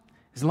job,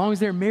 as long as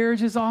their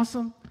marriage is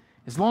awesome,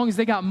 as long as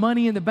they got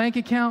money in the bank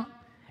account,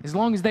 as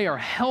long as they are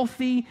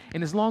healthy,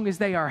 and as long as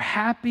they are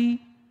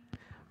happy.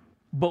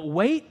 But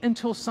wait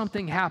until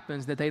something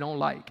happens that they don't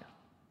like.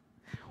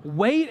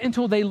 Wait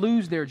until they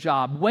lose their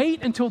job.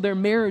 Wait until their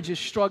marriage is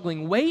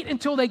struggling. Wait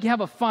until they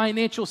have a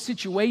financial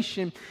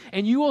situation,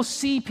 and you will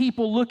see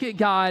people look at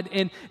God,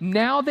 and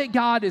now that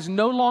God is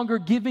no longer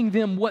giving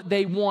them what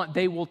they want,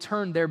 they will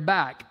turn their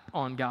back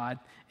on God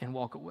and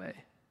walk away.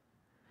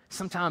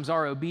 Sometimes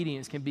our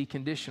obedience can be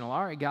conditional.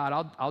 All right,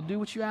 God, I'll do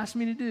what you ask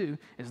me to do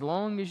as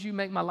long as you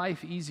make my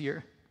life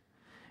easier,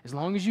 as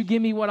long as you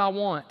give me what I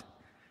want.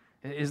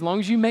 As long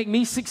as you make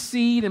me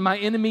succeed and my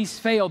enemies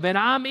fail, then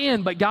I'm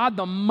in. But God,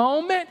 the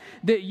moment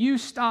that you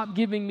stop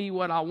giving me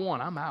what I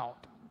want, I'm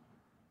out.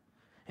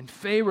 And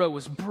Pharaoh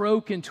was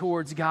broken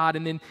towards God.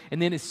 And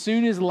then as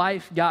soon as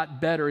life got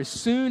better, as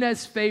soon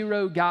as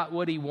Pharaoh got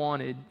what he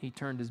wanted, he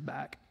turned his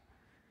back.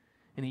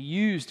 And he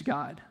used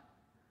God.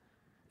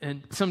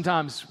 And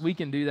sometimes we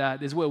can do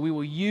that as well. We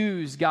will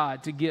use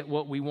God to get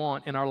what we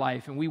want in our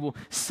life. And we will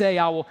say,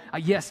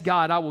 yes,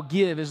 God, I will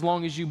give as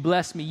long as you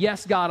bless me.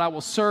 Yes, God, I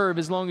will serve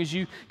as long as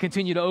you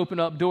continue to open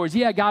up doors.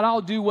 Yeah, God, I'll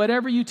do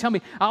whatever you tell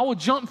me. I will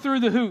jump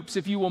through the hoops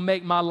if you will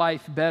make my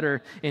life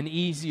better and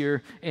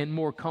easier and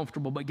more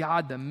comfortable. But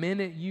God, the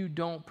minute you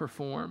don't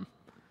perform,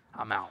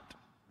 I'm out.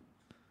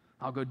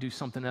 I'll go do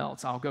something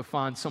else. I'll go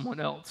find someone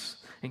else.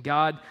 And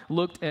God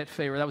looked at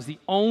Pharaoh. That was the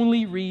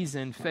only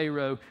reason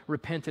Pharaoh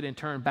repented and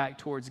turned back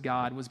towards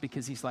God, was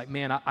because he's like,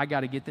 man, I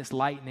got to get this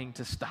lightning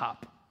to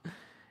stop.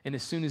 And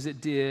as soon as it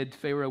did,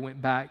 Pharaoh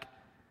went back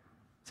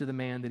to the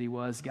man that he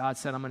was. God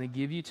said, I'm going to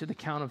give you to the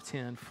count of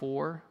 10,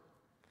 4,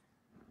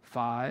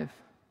 5,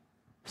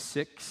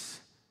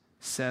 6,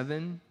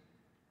 7,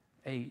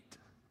 8.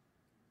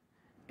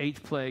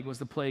 Eighth plague was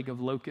the plague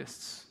of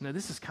locusts. Now,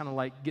 this is kind of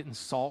like getting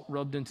salt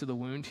rubbed into the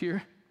wound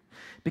here,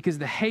 because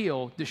the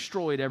hail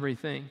destroyed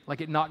everything. Like,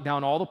 it knocked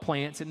down all the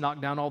plants, it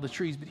knocked down all the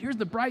trees. But here's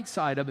the bright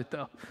side of it,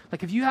 though.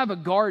 Like, if you have a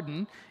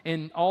garden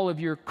and all of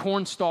your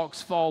corn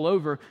stalks fall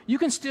over, you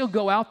can still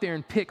go out there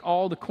and pick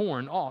all the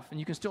corn off, and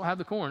you can still have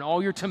the corn.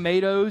 All your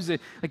tomatoes,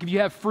 like if you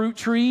have fruit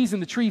trees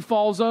and the tree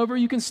falls over,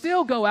 you can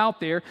still go out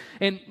there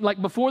and,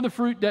 like, before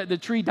the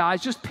tree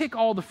dies, just pick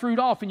all the fruit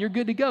off, and you're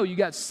good to go. You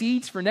got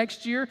seeds for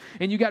next year,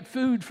 and you got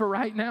food for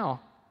right now.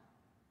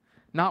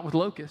 Not with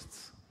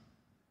locusts.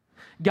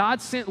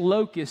 God sent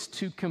locusts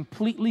to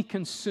completely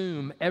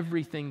consume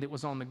everything that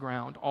was on the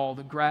ground, all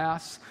the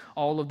grass,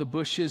 all of the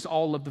bushes,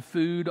 all of the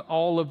food,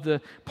 all of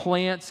the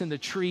plants and the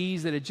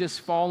trees that had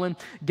just fallen.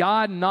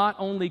 God not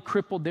only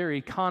crippled their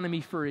economy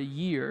for a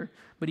year,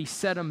 but he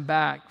set them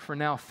back for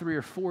now 3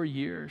 or 4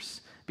 years,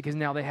 because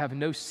now they have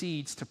no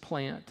seeds to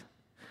plant.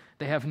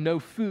 They have no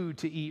food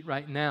to eat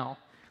right now.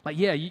 Like,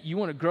 yeah, you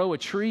want to grow a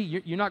tree,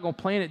 you're not going to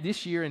plant it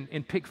this year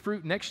and pick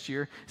fruit next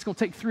year. It's going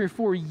to take 3 or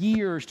 4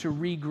 years to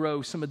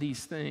regrow some of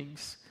these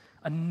things.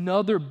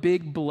 Another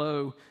big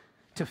blow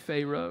to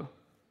Pharaoh.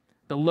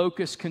 The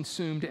locusts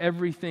consumed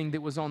everything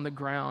that was on the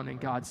ground,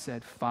 and God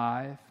said,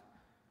 5,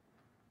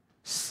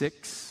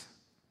 6,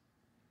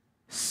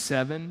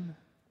 7,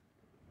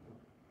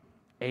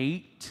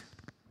 8.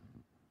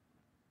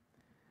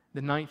 The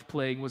 9th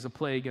plague was a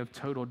plague of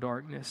total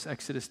darkness.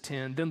 Exodus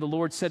 10. Then the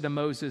Lord said to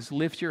Moses,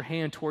 lift your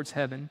hand towards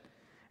heaven,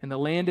 and the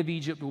land of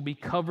Egypt will be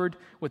covered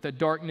with a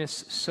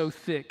darkness so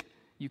thick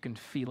you can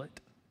feel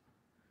it.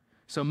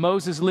 So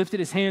Moses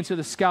lifted his hand to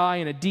the sky,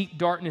 and a deep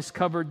darkness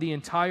covered the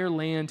entire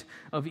land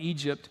of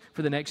Egypt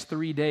for the next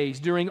 3 days.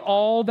 During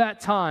all that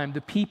time, the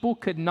people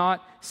could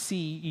not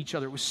see each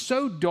other. It was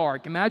so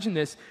dark, imagine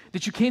this,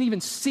 that you can't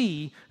even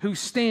see who's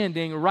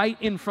standing right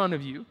in front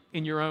of you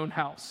in your own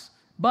house.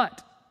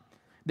 But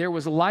there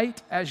was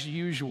light as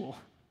usual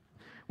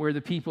where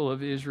the people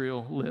of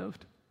Israel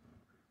lived.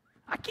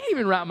 I can't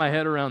even wrap my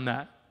head around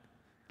that.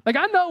 Like,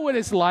 I know what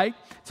it's like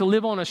to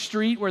live on a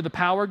street where the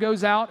power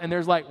goes out and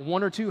there's like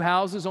 1 or 2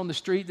 houses on the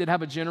street that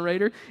have a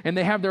generator and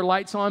they have their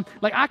lights on.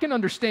 Like, I can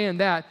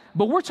understand that,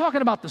 but we're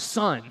talking about the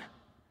sun.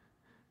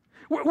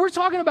 We're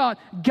talking about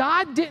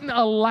God didn't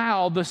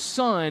allow the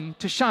sun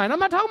to shine. I'm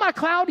not talking about a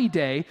cloudy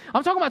day.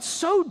 I'm talking about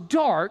so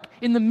dark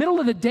in the middle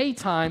of the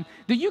daytime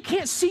that you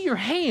can't see your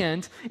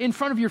hand in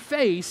front of your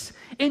face,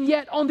 and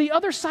yet on the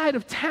other side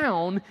of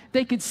town,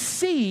 they could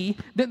see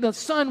that the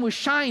sun was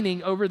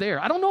shining over there.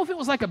 I don't know if it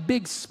was like a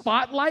big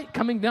spotlight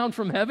coming down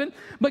from heaven,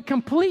 but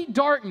complete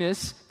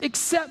darkness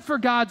except for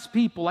God's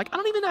people. Like, I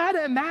don't even know how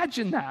to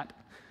imagine that.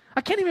 I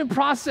can't even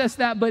process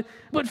that, but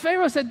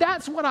Pharaoh said,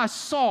 that's what I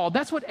saw.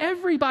 That's what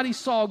everybody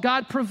saw.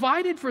 God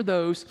provided for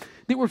those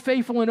that were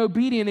faithful and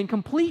obedient, in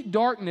complete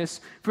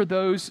darkness for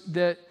those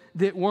that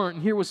weren't.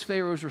 And here was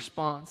Pharaoh's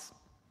response.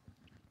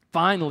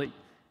 Finally,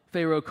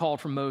 Pharaoh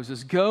called for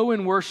Moses. Go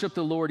and worship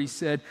the Lord, he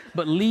said,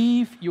 but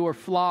leave your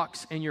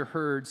flocks and your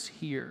herds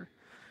here.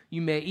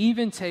 You may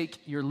even take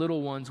your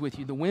little ones with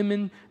you. The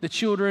women, the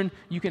children,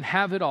 you can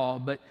have it all,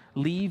 but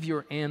leave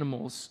your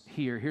animals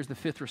here. Here's the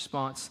 5th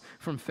response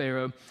from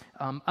Pharaoh.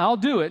 I'll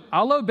do it.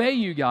 I'll obey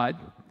you, God,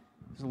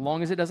 as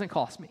long as it doesn't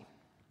cost me.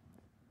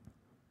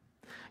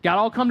 God,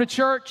 I'll come to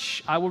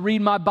church. I will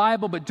read my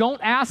Bible, but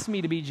don't ask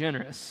me to be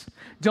generous.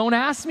 Don't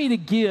ask me to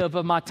give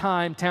of my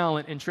time,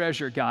 talent, and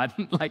treasure, God.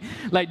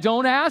 like,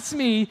 don't ask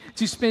me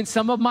to spend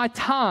some of my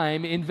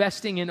time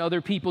investing in other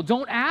people.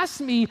 Don't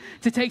ask me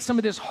to take some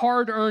of this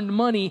hard-earned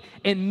money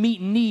and meet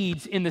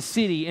needs in the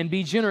city and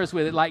be generous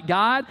with it. Like,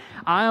 God,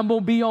 I am going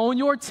to be on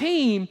your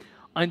team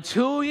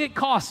until it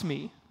costs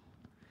me,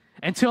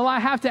 until I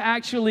have to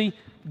actually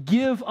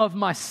give of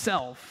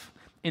myself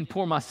and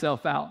pour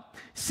myself out.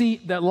 See,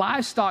 the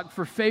livestock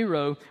for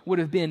Pharaoh would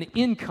have been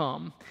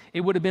income. It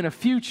would have been a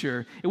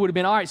future. It would have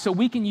been, all right, so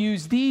we can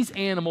use these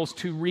animals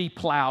to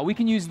replow. We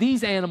can use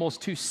these animals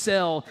to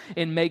sell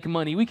and make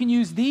money. We can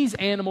use these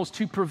animals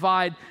to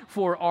provide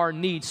for our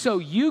needs. So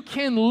you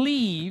can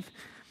leave,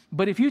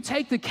 but if you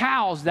take the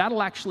cows,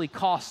 that'll actually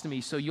cost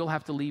me, so you'll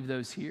have to leave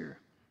those here.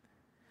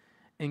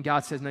 And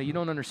God says, no, you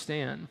don't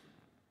understand.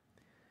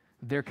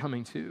 They're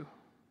coming too.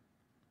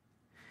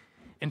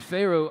 And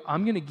Pharaoh,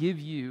 I'm going to give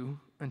you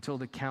until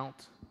the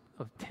count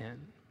of 10.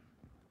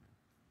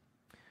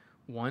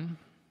 1,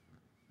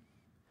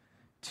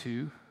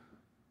 2,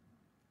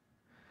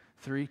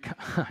 3.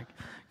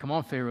 Come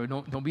on, Pharaoh.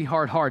 Don't be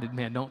hard-hearted,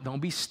 man. Don't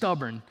be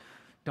stubborn.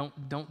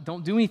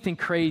 Don't do anything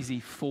crazy.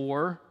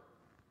 4,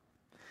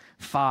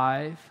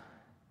 5,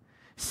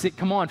 6.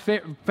 Come on,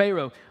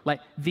 Pharaoh.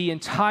 Like, the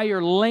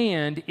entire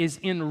land is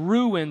in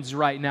ruins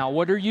right now.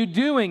 What are you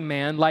doing,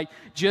 man? Like,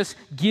 just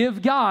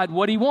give God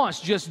what he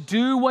wants. Just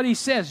do what he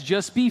says.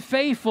 Just be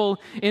faithful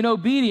and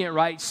obedient,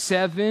 right?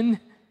 7,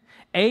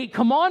 8.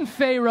 Come on,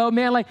 Pharaoh,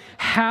 man. Like,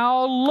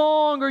 how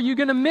long are you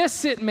going to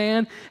miss it,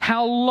 man?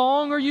 How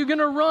long are you going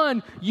to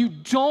run? You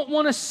don't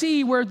want to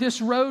see where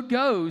this road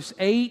goes.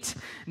 8,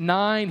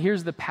 9.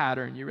 Here's the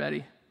pattern. You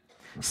ready?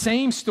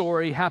 Same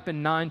story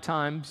happened 9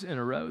 times in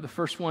a row. The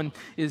first one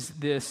is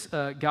this,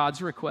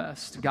 God's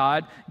request.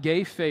 God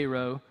gave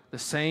Pharaoh the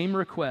same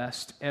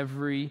request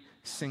every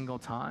single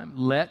time.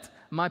 Let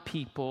my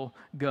people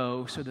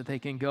go so that they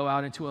can go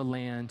out into a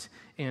land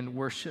and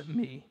worship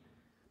me.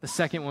 The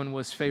second one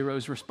was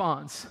Pharaoh's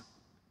response.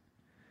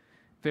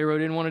 Pharaoh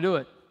didn't want to do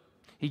it.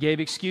 He gave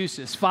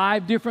excuses.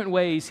 5 different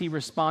ways he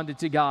responded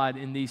to God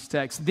in these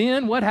texts.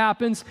 Then what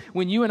happens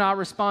when you and I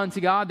respond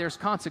to God? There's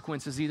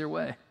consequences either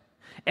way.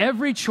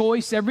 Every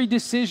choice, every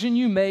decision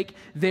you make,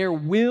 there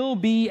will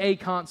be a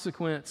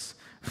consequence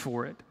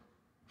for it.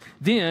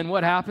 Then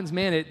what happens,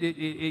 man,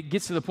 it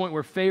gets to the point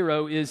where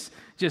Pharaoh is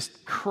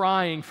just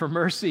crying for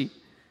mercy.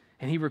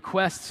 And he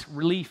requests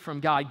relief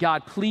from God.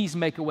 God, please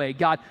make a way.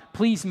 God,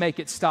 please make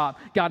it stop.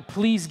 God,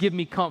 please give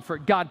me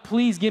comfort. God,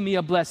 please give me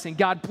a blessing.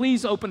 God,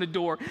 please open a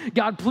door.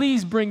 God,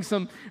 please bring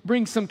some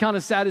kind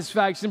of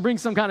satisfaction, bring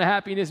some kind of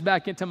happiness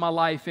back into my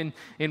life.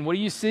 And what do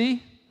you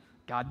see?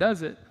 God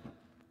does it.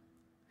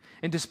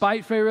 And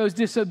despite Pharaoh's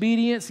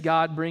disobedience,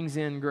 God brings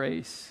in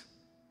grace.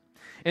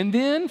 And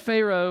then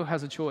Pharaoh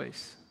has a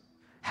choice.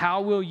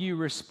 How will you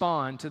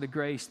respond to the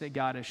grace that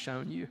God has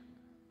shown you?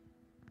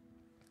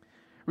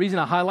 Reason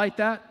I highlight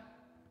that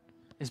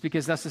is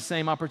because that's the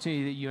same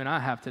opportunity that you and I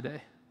have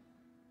today.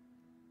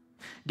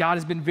 God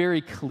has been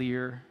very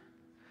clear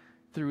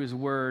through his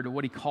word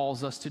what he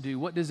calls us to do.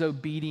 What does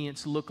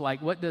obedience look like?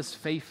 What does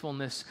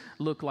faithfulness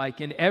look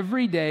like? And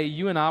every day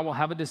you and I will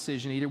have a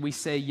decision. Either we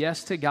say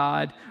yes to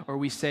God or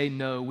we say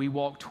no. We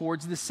walk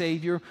towards the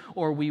Savior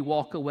or we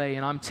walk away.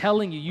 And I'm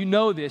telling you, you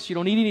know this. You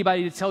don't need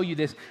anybody to tell you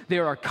this.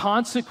 There are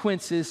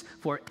consequences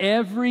for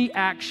every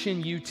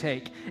action you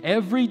take.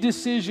 Every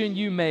decision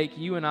you make,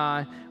 you and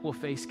I will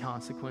face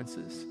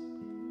consequences.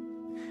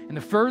 And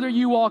the further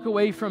you walk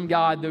away from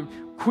God, the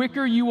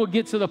quicker you will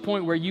get to the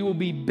point where you will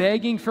be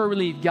begging for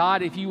relief.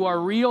 God, if you are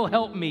real,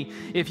 help me.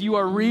 If you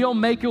are real,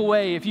 make a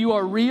way. If you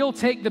are real,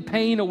 take the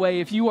pain away.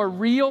 If you are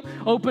real,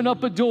 open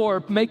up a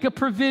door, make a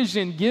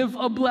provision, give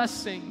a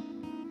blessing.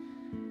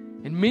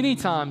 And many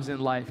times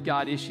in life,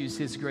 God issues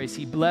his grace.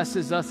 He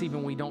blesses us even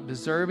when we don't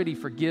deserve it. He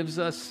forgives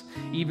us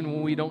even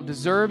when we don't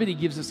deserve it. He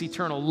gives us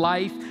eternal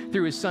life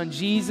through his son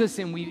Jesus,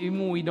 and even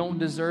when we don't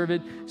deserve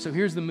it. So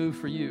here's the move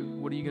for you.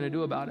 What are you going to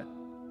do about it?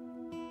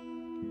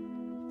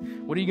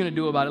 What are you going to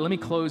do about it? Let me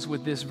close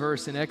with this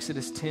verse in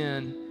Exodus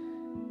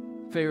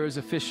 10. Pharaoh's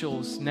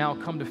officials now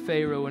come to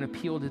Pharaoh and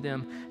appeal to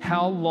them.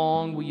 How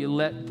long will you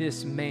let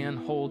this man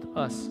hold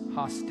us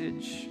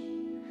hostage?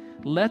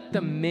 Let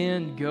the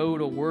men go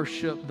to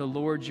worship the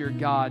Lord your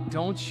God.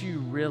 Don't you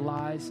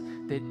realize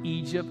that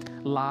Egypt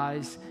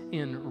lies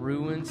in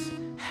ruins?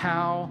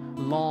 How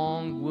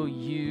long will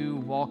you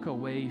walk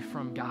away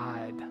from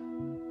God?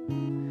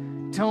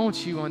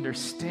 Don't you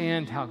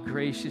understand how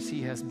gracious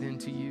he has been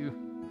to you?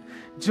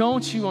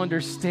 Don't you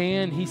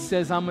understand? He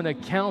says, I'm going to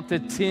count to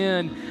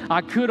 10.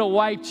 I could have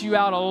wiped you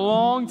out a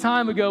long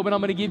time ago, but I'm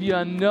going to give you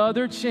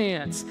another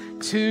chance.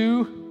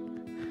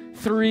 2,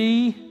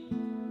 3,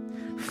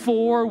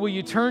 4. Will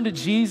you turn to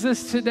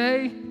Jesus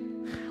today?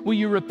 Will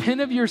you repent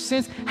of your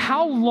sins?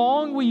 How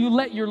long will you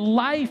let your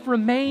life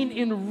remain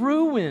in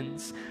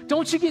ruins?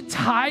 Don't you get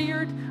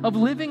tired of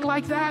living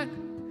like that?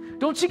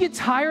 Don't you get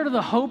tired of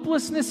the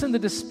hopelessness and the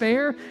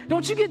despair?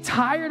 Don't you get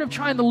tired of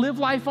trying to live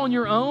life on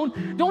your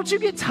own? Don't you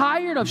get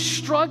tired of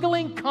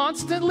struggling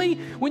constantly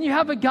when you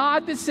have a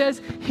God that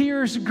says,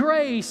 here's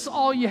grace.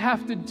 All you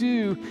have to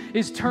do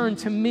is turn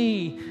to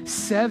me.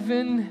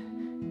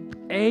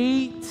 7,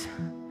 8,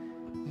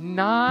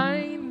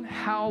 9.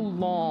 How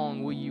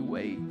long will you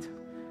wait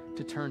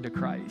to turn to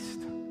Christ?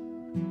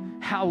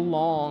 How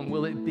long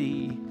will it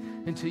be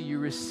until you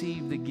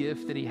receive the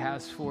gift that he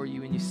has for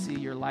you and you see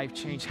your life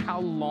change? How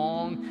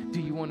long do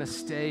you want to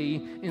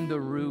stay in the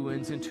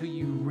ruins until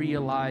you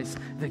realize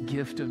the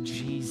gift of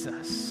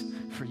Jesus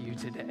for you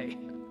today?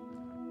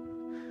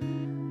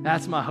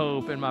 That's my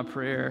hope and my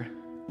prayer,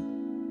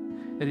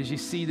 that as you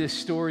see this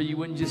story, you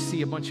wouldn't just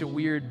see a bunch of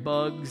weird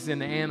bugs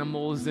and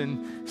animals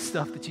and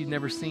stuff that you've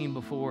never seen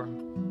before,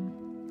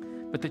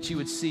 but that you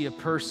would see a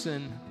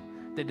person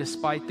that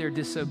despite their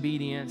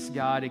disobedience,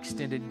 God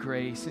extended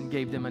grace and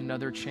gave them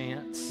another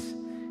chance.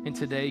 And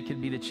today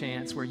could be the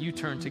chance where you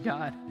turn to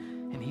God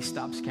and he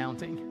stops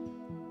counting.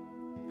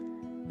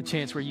 The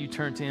chance where you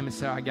turn to him and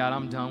say, all right, God,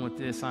 I'm done with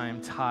this. I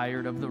am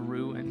tired of the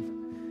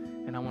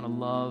ruin, and I want to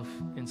love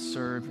and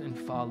serve and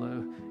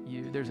follow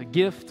you. There's a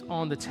gift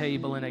on the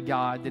table and a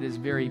God that is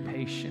very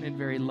patient and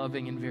very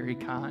loving and very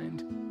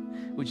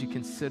kind. Would you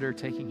consider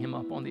taking him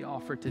up on the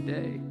offer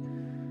today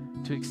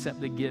to accept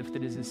the gift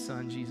that is his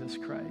son, Jesus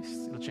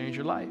Christ? It'll change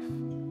your life.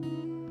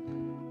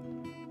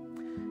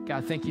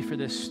 God, thank you for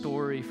this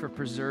story, for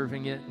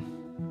preserving it,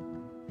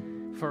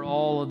 for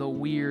all of the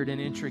weird and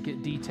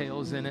intricate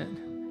details in it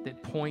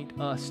that point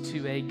us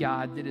to a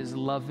God that is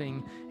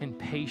loving and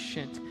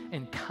patient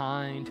and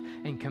kind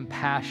and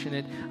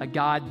compassionate, a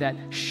God that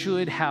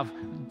should have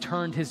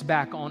turned his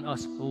back on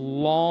us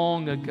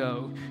long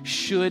ago,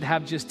 should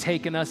have just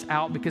taken us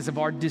out because of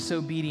our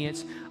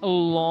disobedience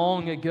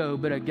long ago,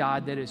 but a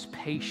God that is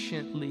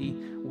patiently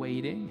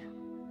waiting.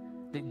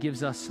 that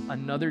gives us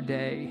another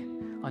day,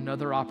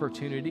 another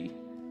opportunity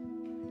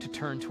to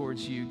turn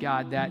towards you.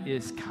 God, that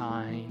is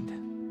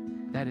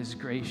kind, that is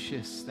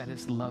gracious, that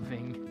is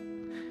loving,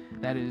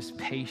 that is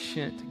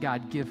patient.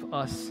 God, give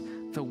us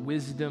the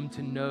wisdom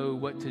to know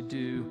what to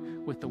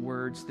do with the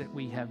words that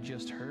we have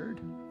just heard.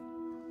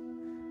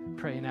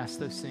 Pray and ask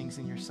those things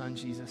in your Son,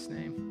 Jesus'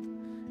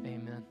 name.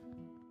 Amen.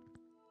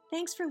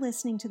 Thanks for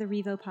listening to the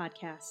Revo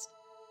podcast.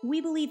 We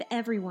believe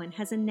everyone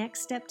has a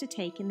next step to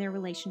take in their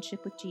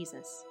relationship with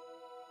Jesus.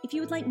 If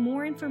you would like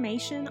more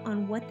information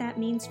on what that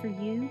means for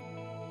you,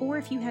 or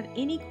if you have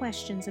any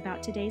questions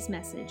about today's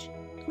message,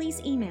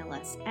 please email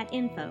us at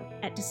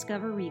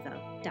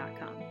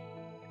info@discoverrevo.com.